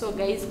his work. So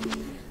guys,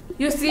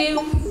 you see,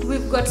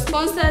 we've got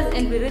sponsors,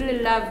 and we really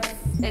love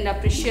and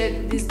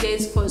appreciate these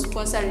guys for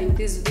sponsoring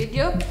this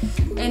video.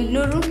 And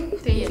Nuru,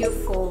 thank you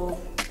for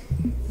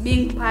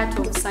being part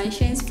of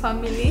Sunshine's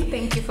family.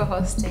 Thank you for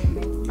hosting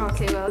me.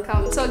 Okay,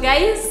 welcome. So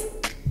guys,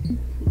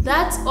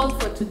 that's all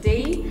for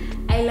today.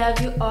 I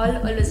love you all.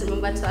 Always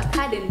remember to work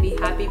hard and be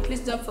happy. Please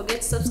don't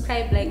forget to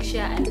subscribe, like,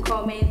 share, and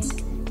comment.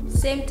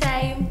 Same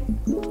time,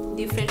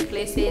 different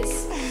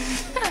places.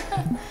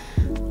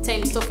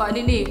 Time so far,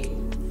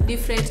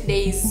 different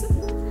days.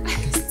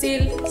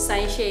 Still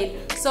Sunshine.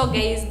 So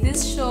guys,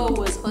 this show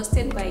was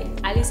hosted by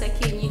Alisa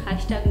Kinyi,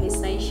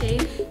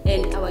 #MissSunshine,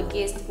 and our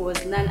guest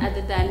was none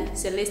other than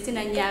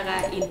Selestinah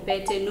Nyagha in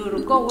Pete.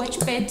 Nuru, go watch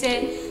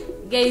Pete.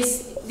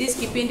 Guys, this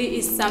kipindi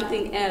is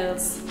something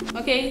else.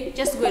 Okay,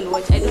 just go and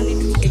watch. I don't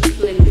need to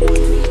explain more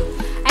to you.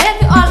 I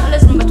love you all.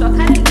 Always remember to work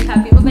hard and be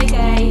happy. Bye bye,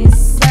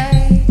 guys.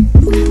 Bye.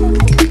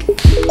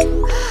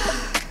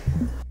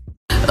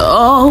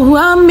 Oh,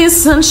 I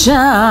miss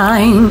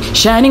sunshine,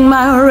 shining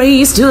my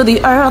rays to the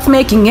earth,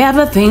 making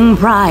everything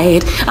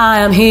bright.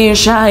 I am here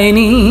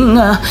shining,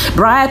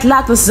 bright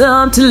like the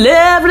sun, till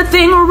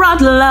everything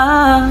around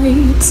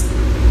lights.